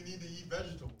tell you need to eat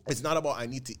vegetables. It's not about I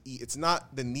need to eat. It's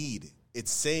not the need.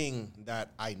 It's saying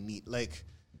that I need. Like,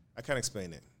 I can't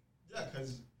explain it. Yeah,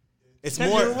 because It's 'Cause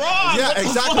more. you're wrong. Yeah, What the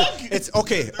exactly. fuck? It's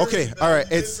okay. Okay. All right.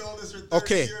 It's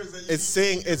okay. It's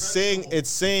It's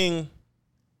saying.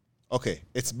 Okay.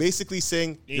 It's basically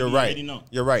saying Yeah, you're you right. already know.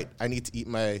 You're right. I need to eat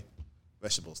my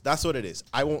vegetables. That's what it is.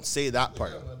 I won't say that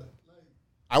part.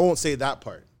 I won't say that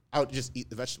part. I'll just eat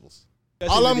the vegetables.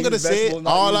 All I'm gonna say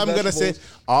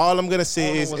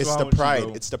is it's the pride.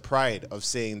 It's the pride of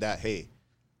saying that, hey,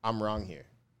 I'm wrong here.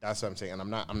 That's what I'm saying, and I'm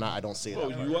not. I don't say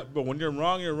that. But when you're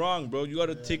wrong, bro. You got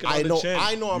to take it on I the know. chin.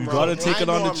 I know I'm you wrong. You got to take I it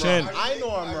on know the I'm chin. wrong. I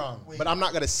know I'm wrong, but I'm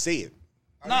not gonna say it.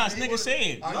 Nah, this nigga say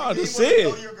it. Nah, just say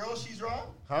Tell it. your girl she's wrong?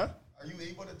 Huh? Are you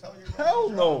able to tell your girl? Hell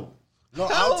no. No,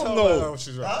 Hell I'll tell no. my girl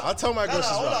she's wrong. I'll tell my girl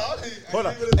she's wrong. Hold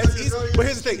on. Are you able to It's tell your easy, girl but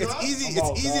here's the thing. It's easy.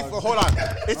 It's easy for. Hold on.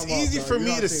 It's easy for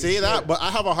me to say that, but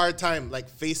I have a hard time like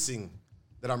facing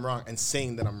that I'm wrong and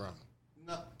saying that I'm wrong.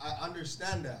 No, I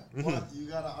understand that. But you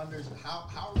gotta understand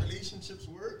how relationships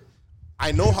work.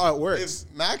 I know how it works.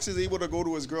 If Max is able to go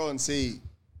to his girl and say,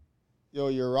 yo,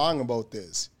 you're wrong about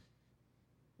this,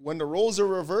 when the roles are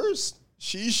reversed,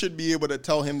 she should be able to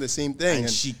tell him the same thing. And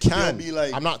she can. He'll be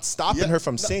like, I'm not stopping Yeah, her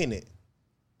from no. saying it.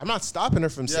 I'm not stopping her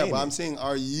from yeah, saying but it. I'm saying,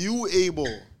 are you able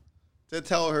to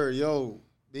tell her, yo,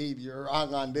 babe, you're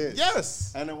wrong on this?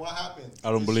 Yes. And then what happens?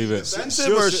 I don't believe it.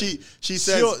 Defensive or she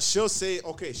says, she'll say,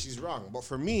 okay, she's wrong. But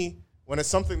for me, when it's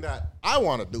something that I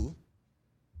want to do,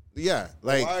 yeah,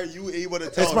 like why are you able to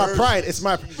tell it's my her? pride. It's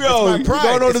my Bro, it's my you pride.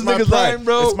 don't know It's this my nigga's pride. lying,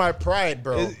 bro. It's my pride,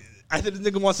 bro. I think this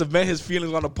nigga wants to vent his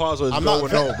feelings on the pod, so his I'm girl not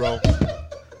would know, bro.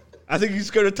 I think he's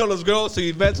scared to tell his girl, so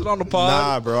he vents it on the pod.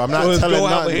 Nah, bro. I'm so not his telling. girl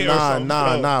have a hit or something,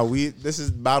 bro. Nah. This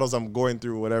is battles I'm going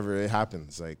through. Whatever it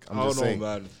happens, like I'm I just don't know,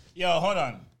 saying. man. Yo, hold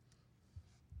on.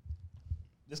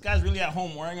 This guy's really at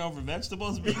home worrying over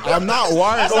vegetables? I'm not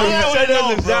worried. That's Oh, all he I said wanna that as know, an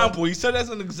bro. example. He said that's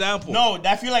an example. No,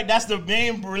 I feel like that's the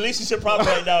main relationship problem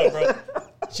right now, bro.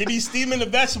 She be steaming the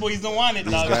vegetable. He don't want it,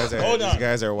 dog. Hold on. These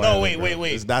guys are no, wild, wait, bro. wait,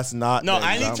 wait. That's not. No, the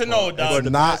I need to example. know, dog. It's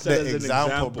not said the as an example,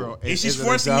 example. bro. If she's It's an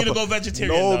forcing you to example. go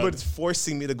vegetarian, No, dog. but it's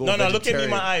forcing me to go No, vegetarian. look at me in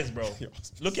my eyes, bro.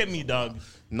 Look at me, dog.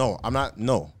 No, I'm not.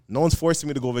 No one's forcing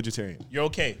me to go vegetarian. You're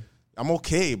okay. I'm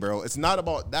okay, bro. It's not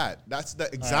about that. That's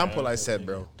the example I said,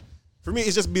 bro. For me,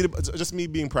 it's just me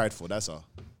being prideful. That's all.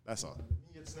 That's all.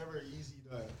 It's never easy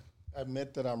to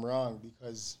admit that I'm wrong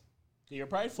because You're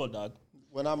prideful, dog.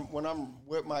 when I'm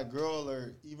with my girl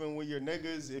or even with your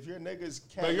niggas, if your niggas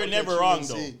can't, But you're look at never you wrong, and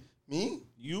though. say, me?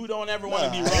 You don't ever want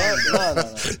to be Nah, wrong. bro.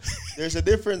 No. There's a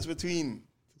difference between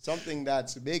something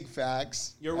that's big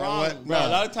facts. You're and wrong, what- bro. nah. A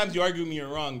lot of times you argue with me, you're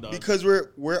wrong, dog. Because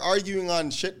we're arguing on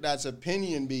shit that's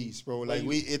opinion based, bro. Like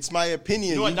it's my opinion.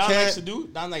 You know what Don can't- likes to do?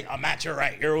 Don like, Matt, you're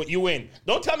right. You win.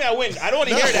 Don't tell me I win. I don't want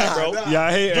to hear that, bro. Yeah,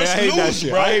 I hate Just that lose,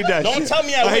 shit. bro. I hate that Don't shit. tell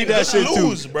me I win. hate that Just shit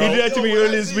lose, too. bro. He did that to me Yo, earlier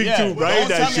this week yeah, too, bro. I don't hate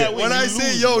that tell me I shit. win. When you I say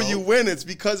lose, yo, bro. you win, it's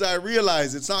because I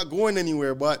realize it's not going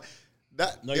anywhere. But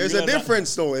that No, you there's a realize that-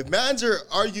 difference though. If mans are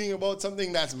arguing about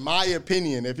something that's my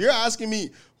opinion, if you're asking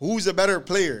me who's a better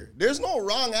player, there's no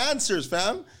wrong answers,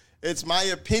 fam. It's my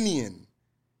opinion.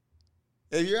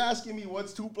 If you're asking me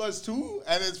what's 2 + 2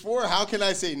 and it's 4, how can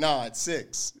I say nah, it's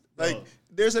 6? Like Bro.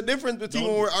 there's a difference between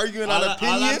when we're arguing all on All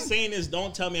opinion. I'm saying is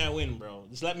don't tell me I win, bro.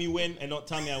 Just let me win and don't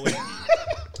tell me I win.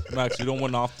 Max, you don't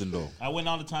win often though. I win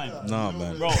all the time. Nah,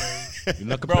 man. Bro, You're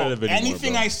not bro, competitive anymore.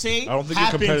 anything bro. I say I don't think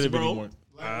happens, you're competitive bro. anymore.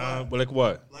 But like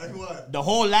what? Like what? The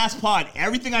whole last pod,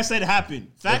 everything I said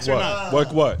happened. Facts Like or what? not?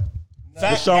 Like what?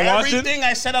 Facts. Deshaun Watson? Everything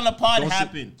I said on the pod Don't say-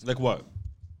 happened. Like what?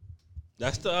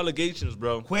 That's the allegations,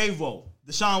 bro. Quavo,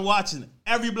 Deshaun Watson,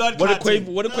 every blood What did clot thing. Quavo?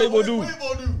 What did Quavo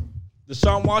do?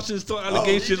 Deshaun Watson is still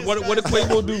allegations. What did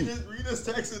Quavo do? Read this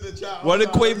text in the chat. What did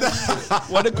Quavo?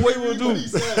 What did Quavo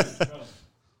do?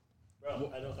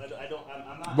 Bro,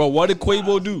 I'm not. Bro, what did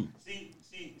Quavo do?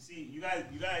 See, you guys,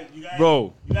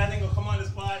 Bro. you guys ain't gonna come on this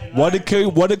pod and What did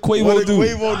Quavo What did do?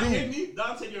 Quavo Don do? hit me.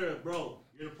 Don said you're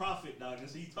the prophet, dog. And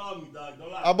so he told me, dog,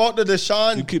 don't lie. About the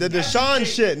Deshaun, You keep- the Deshaun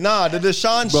shit. Nah, the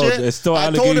Deshaun Bro, shit. it's still I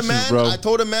told a allegations, man, bro. I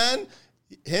told a man,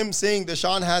 him saying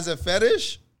Deshaun has a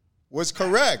fetish was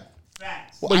correct.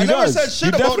 Facts. Well, But I he never does. said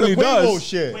shit He about the definitely Quavo does.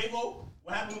 shit. Quavo,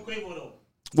 what happened with Quavo though?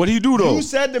 What did he do though? You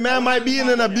said the man might be in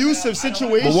an abusive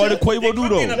situation. But what did Quavo It do could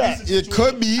be an though? abusive It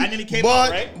could be, And then he came but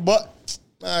out, right?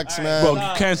 Max, All right, man, Bro,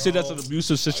 you can't say that's an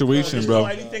abusive situation, bro.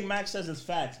 Anything Max says is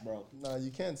facts, bro. nah, you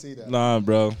can't say that. Nah,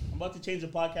 bro. I'm about to change the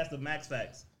podcast to Max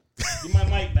Facts. Give my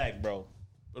mic back, bro.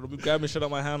 Don't be grabbing shit out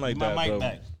my hand like Give my that, mic bro.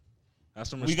 back. That's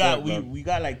some We respect, got bro. we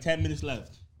got like 10 minutes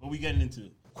left. What we getting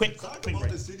into? Quick Talk break. about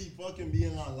the city fucking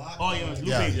being on lockdown. Oh yeah,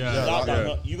 Lupe. yeah, Lockdown. yeah.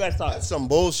 No, you guys talk. That's some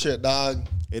bullshit, dog.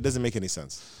 It doesn't make any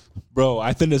sense. Bro,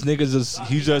 I think this nigga's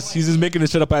he's just making the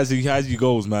shit up as he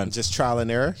goes, man. Just trial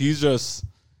and error.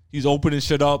 He's opening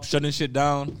shit up, shutting shit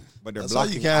down. But they're That's why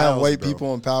blocking you can't have aisles, white bro.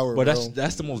 people in power, But bro.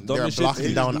 that's the most They're dumbest shit. blocking To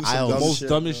me. down do some aisles. The dumb most shit,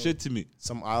 dumbest bro. shit to me.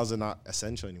 Some aisles are not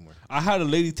essential anymore. I had a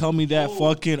lady tell me that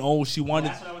fucking she wanted.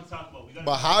 That's what I want to talk about. We gotta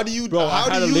But how do you Bro, I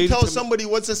had a you lady tell tell me- somebody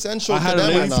what's essential I to had a them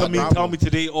or lady not? tell me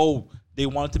today, they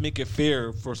wanted to make it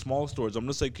fair for small stores. I'm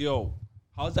just like, yo,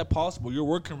 how is that possible? You're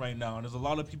working right now, and there's a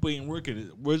lot of people ain't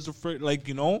working. Where's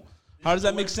the how does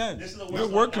that make sense? You're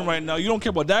working right now. You don't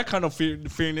care about that kind of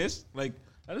fairness. Like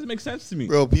that doesn't make sense to me.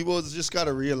 Bro, people just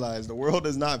gotta realize the world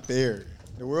is not fair.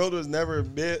 The world was never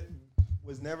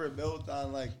built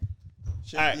on like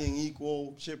shit Alright. being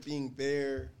equal, shit being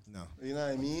fair. No. You know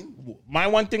what I mean? My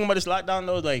one thing about this lockdown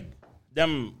though, like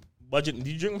them budget. Did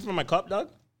you drink from my cup, dog?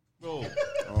 Bro,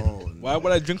 Oh, why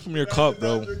would I drink from your cup,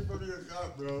 bro? Drink from your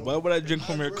cup, bro. Why would I drink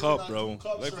from your We're cup, not bro? two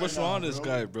cups Like, right what's now, wrong with this bro.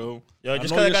 guy, bro? Yo,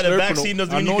 just I 'cause I know got you're a slurping vaccine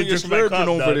doesn't mean you I know can you're drink from my slurping cup,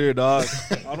 over dog. there, dog.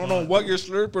 I don't know what you're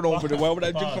slurping over there. Why would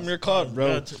I drink from your cup,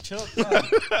 bro? Chill.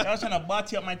 I was trying to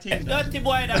body up my thing. Dirty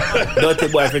boy, Dirty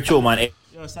boy for true, man.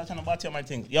 Yo, stop trying to body up my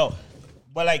thing. Yo,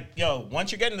 but like,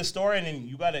 once you get in the store and then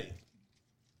you gotta,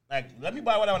 like, let me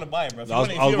buy what I want to buy, bro. If you I was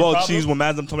wanna- if you have a well problem- cheesed when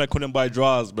Madam told me I couldn't buy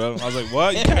drawers, bro. I was like,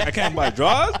 what? I can't buy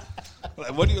drawers?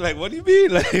 Like, what do you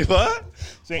mean? Like, what?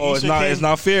 So Oh, Easter came- it's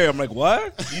not fair. I'm like,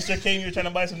 what? Easter came, you're trying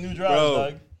to buy some new drawers, Bro.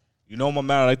 dog. You know my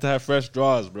man, I like to have fresh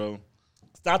drawers, bro.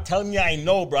 Stop telling me I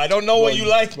know, bro. I don't know what you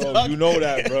like, Bro, dog. you know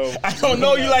that, bro. I don't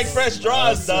know you like fresh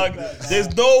drawers, dog.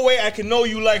 There's no way I can know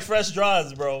you like fresh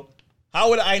drawers, bro. How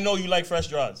would I know you like fresh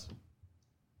drawers?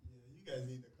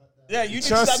 Yeah, you need to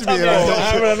Trust stop me, talking bro. about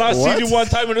that. Haven't I not seen you one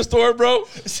time in the store, bro?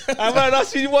 Haven't I not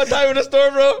seen you one time in the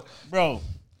store, bro?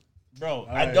 Bro,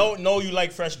 I don't know you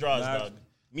like fresh drawers, dog.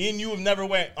 Me and you have never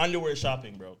went underwear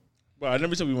shopping, bro. Bro, I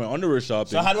never said we went underwear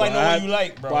shopping. So how do I But know what you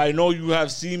like, bro? But I know you have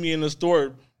seen me in the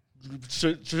store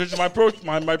searching my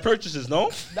purchases, no?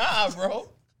 Nah, bro.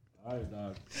 All right,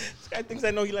 dog. This guy thinks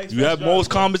I know he likes You fresh have draws, most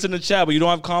bro. comments in the chat, but you don't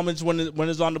have comments when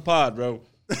it's on the pod, bro.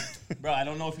 Bro, I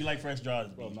don't know if you like fresh draws,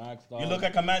 bro. Max, You dog. look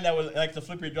like a man that would like to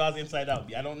flip your draws inside out.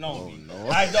 B. I don't know. B.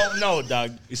 I don't know,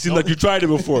 dog. It seems like you tried it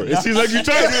before. It seems like you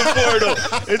tried it before,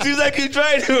 though. It seems like you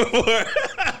tried it before.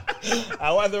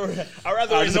 I rather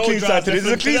It's a no clean draws side today.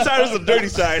 than It's a clean flip side. It's a dirty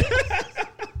side.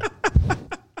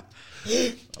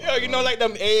 Yo, you know, like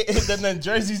them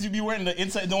jerseys you be wearing, the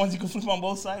inside, the ones you can flip on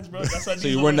both sides, bro. That's how So these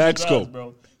you are wearing the with draws, Exco,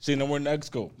 bro. So you know we're in the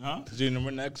Exco. Huh? So you know we're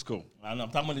in the Exco. I don't know.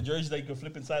 I'm talking about the jerseys that you can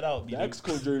flip inside out. The B.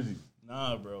 Exco jersey.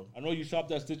 Nah, bro. I know you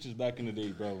shopped at Stitches back in the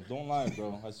day, bro. Don't lie,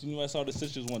 bro. I seen you outside the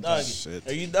Stitches one Dog, time. Shit.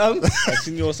 are you dumb? I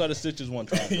seen you outside the Stitches one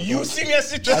time. Bro. You see me at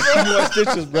Citrus, I seen you bro? at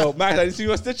Stitches, bro. Max, I didn't see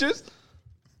you at Stitches.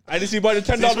 I didn't see you buy the $10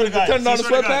 Say swear to God. Say swear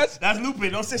to God. sweatpants. That's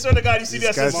Lupe. Don't say swear to God. You see me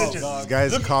at Citrus. This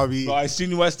guy's Kobe. Bro, I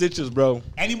seen you at Stitches, bro.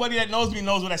 Anybody that knows me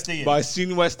knows what I stay in. Bro, I seen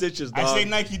you at Stitches, dog. I say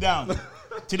Nike down.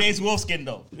 Today's wolfskin,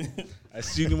 though. I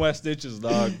seen you at Stitches,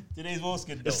 dog. Today's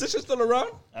wolfskin, though. Is Stitches still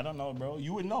around? I don't know, bro.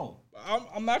 You would know.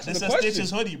 I'm asking This the is question.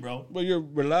 Stitch's hoodie, bro. But you're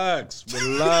relax.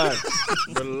 Relax.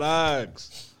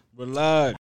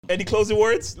 Any closing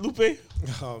words, Lupe?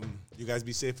 You guys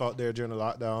be safe out there during the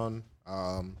lockdown.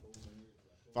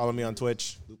 Follow me on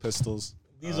Twitch, Blue Pistols.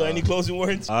 These are any closing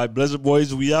words? All right, Blizzard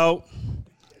Boys, we out.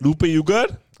 Lupe, you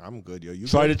good? I'm good, yo. You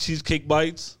Try the good? cheesecake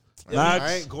bites. I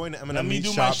Max, ain't going to M&M Let me meat do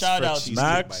my shops shout for outs. cheesecake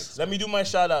Max. bites. Let me do my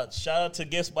shout out. Shout out to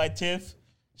Gifts by Tiff.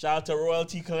 Shout out to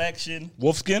Royalty Collection.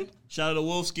 Wolfskin. Shout out to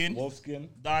Wolfskin. Wolfskin.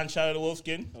 Don, shout out to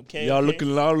Wolfskin. Okay. Y'all okay.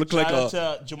 looking like Shout out a.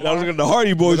 to Y'all Jamar. looking at the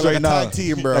Hardy Boys Looking right like a now. tag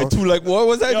team, bro. Like two, like what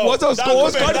was that? Yo, What's up? Don, What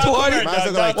was come here, Scotty Don, too come Hardy? here, Mine's Don,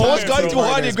 looking like Don, What was come Scotty here, too bro.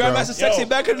 Hardy? Yo. Grandmaster Sexy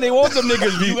back in the day. What was them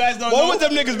niggas be? You guys don't What know. was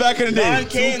them niggas back in the day? Don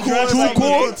Kane Too dressed like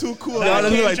cool. me. Too cool. Don Y'all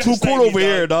Kane look like too dressed cool me, over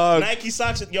here, dog. Nike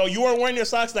socks. Yo, you weren't wearing your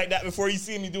socks like that before you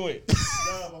see me do it.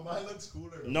 No, but mine looks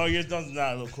cooler. No, yours does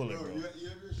not look cooler, bro. You have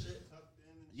your shit tucked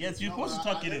in. Yes, you're supposed to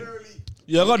tuck it in.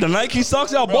 Y'all got the Nike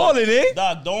socks. Y'all balling, eh?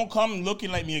 Dog, don't come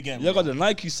looking like me again. Y'all bro. got the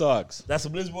Nike socks. That's the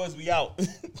Blizz Boys. We out.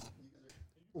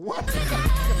 What?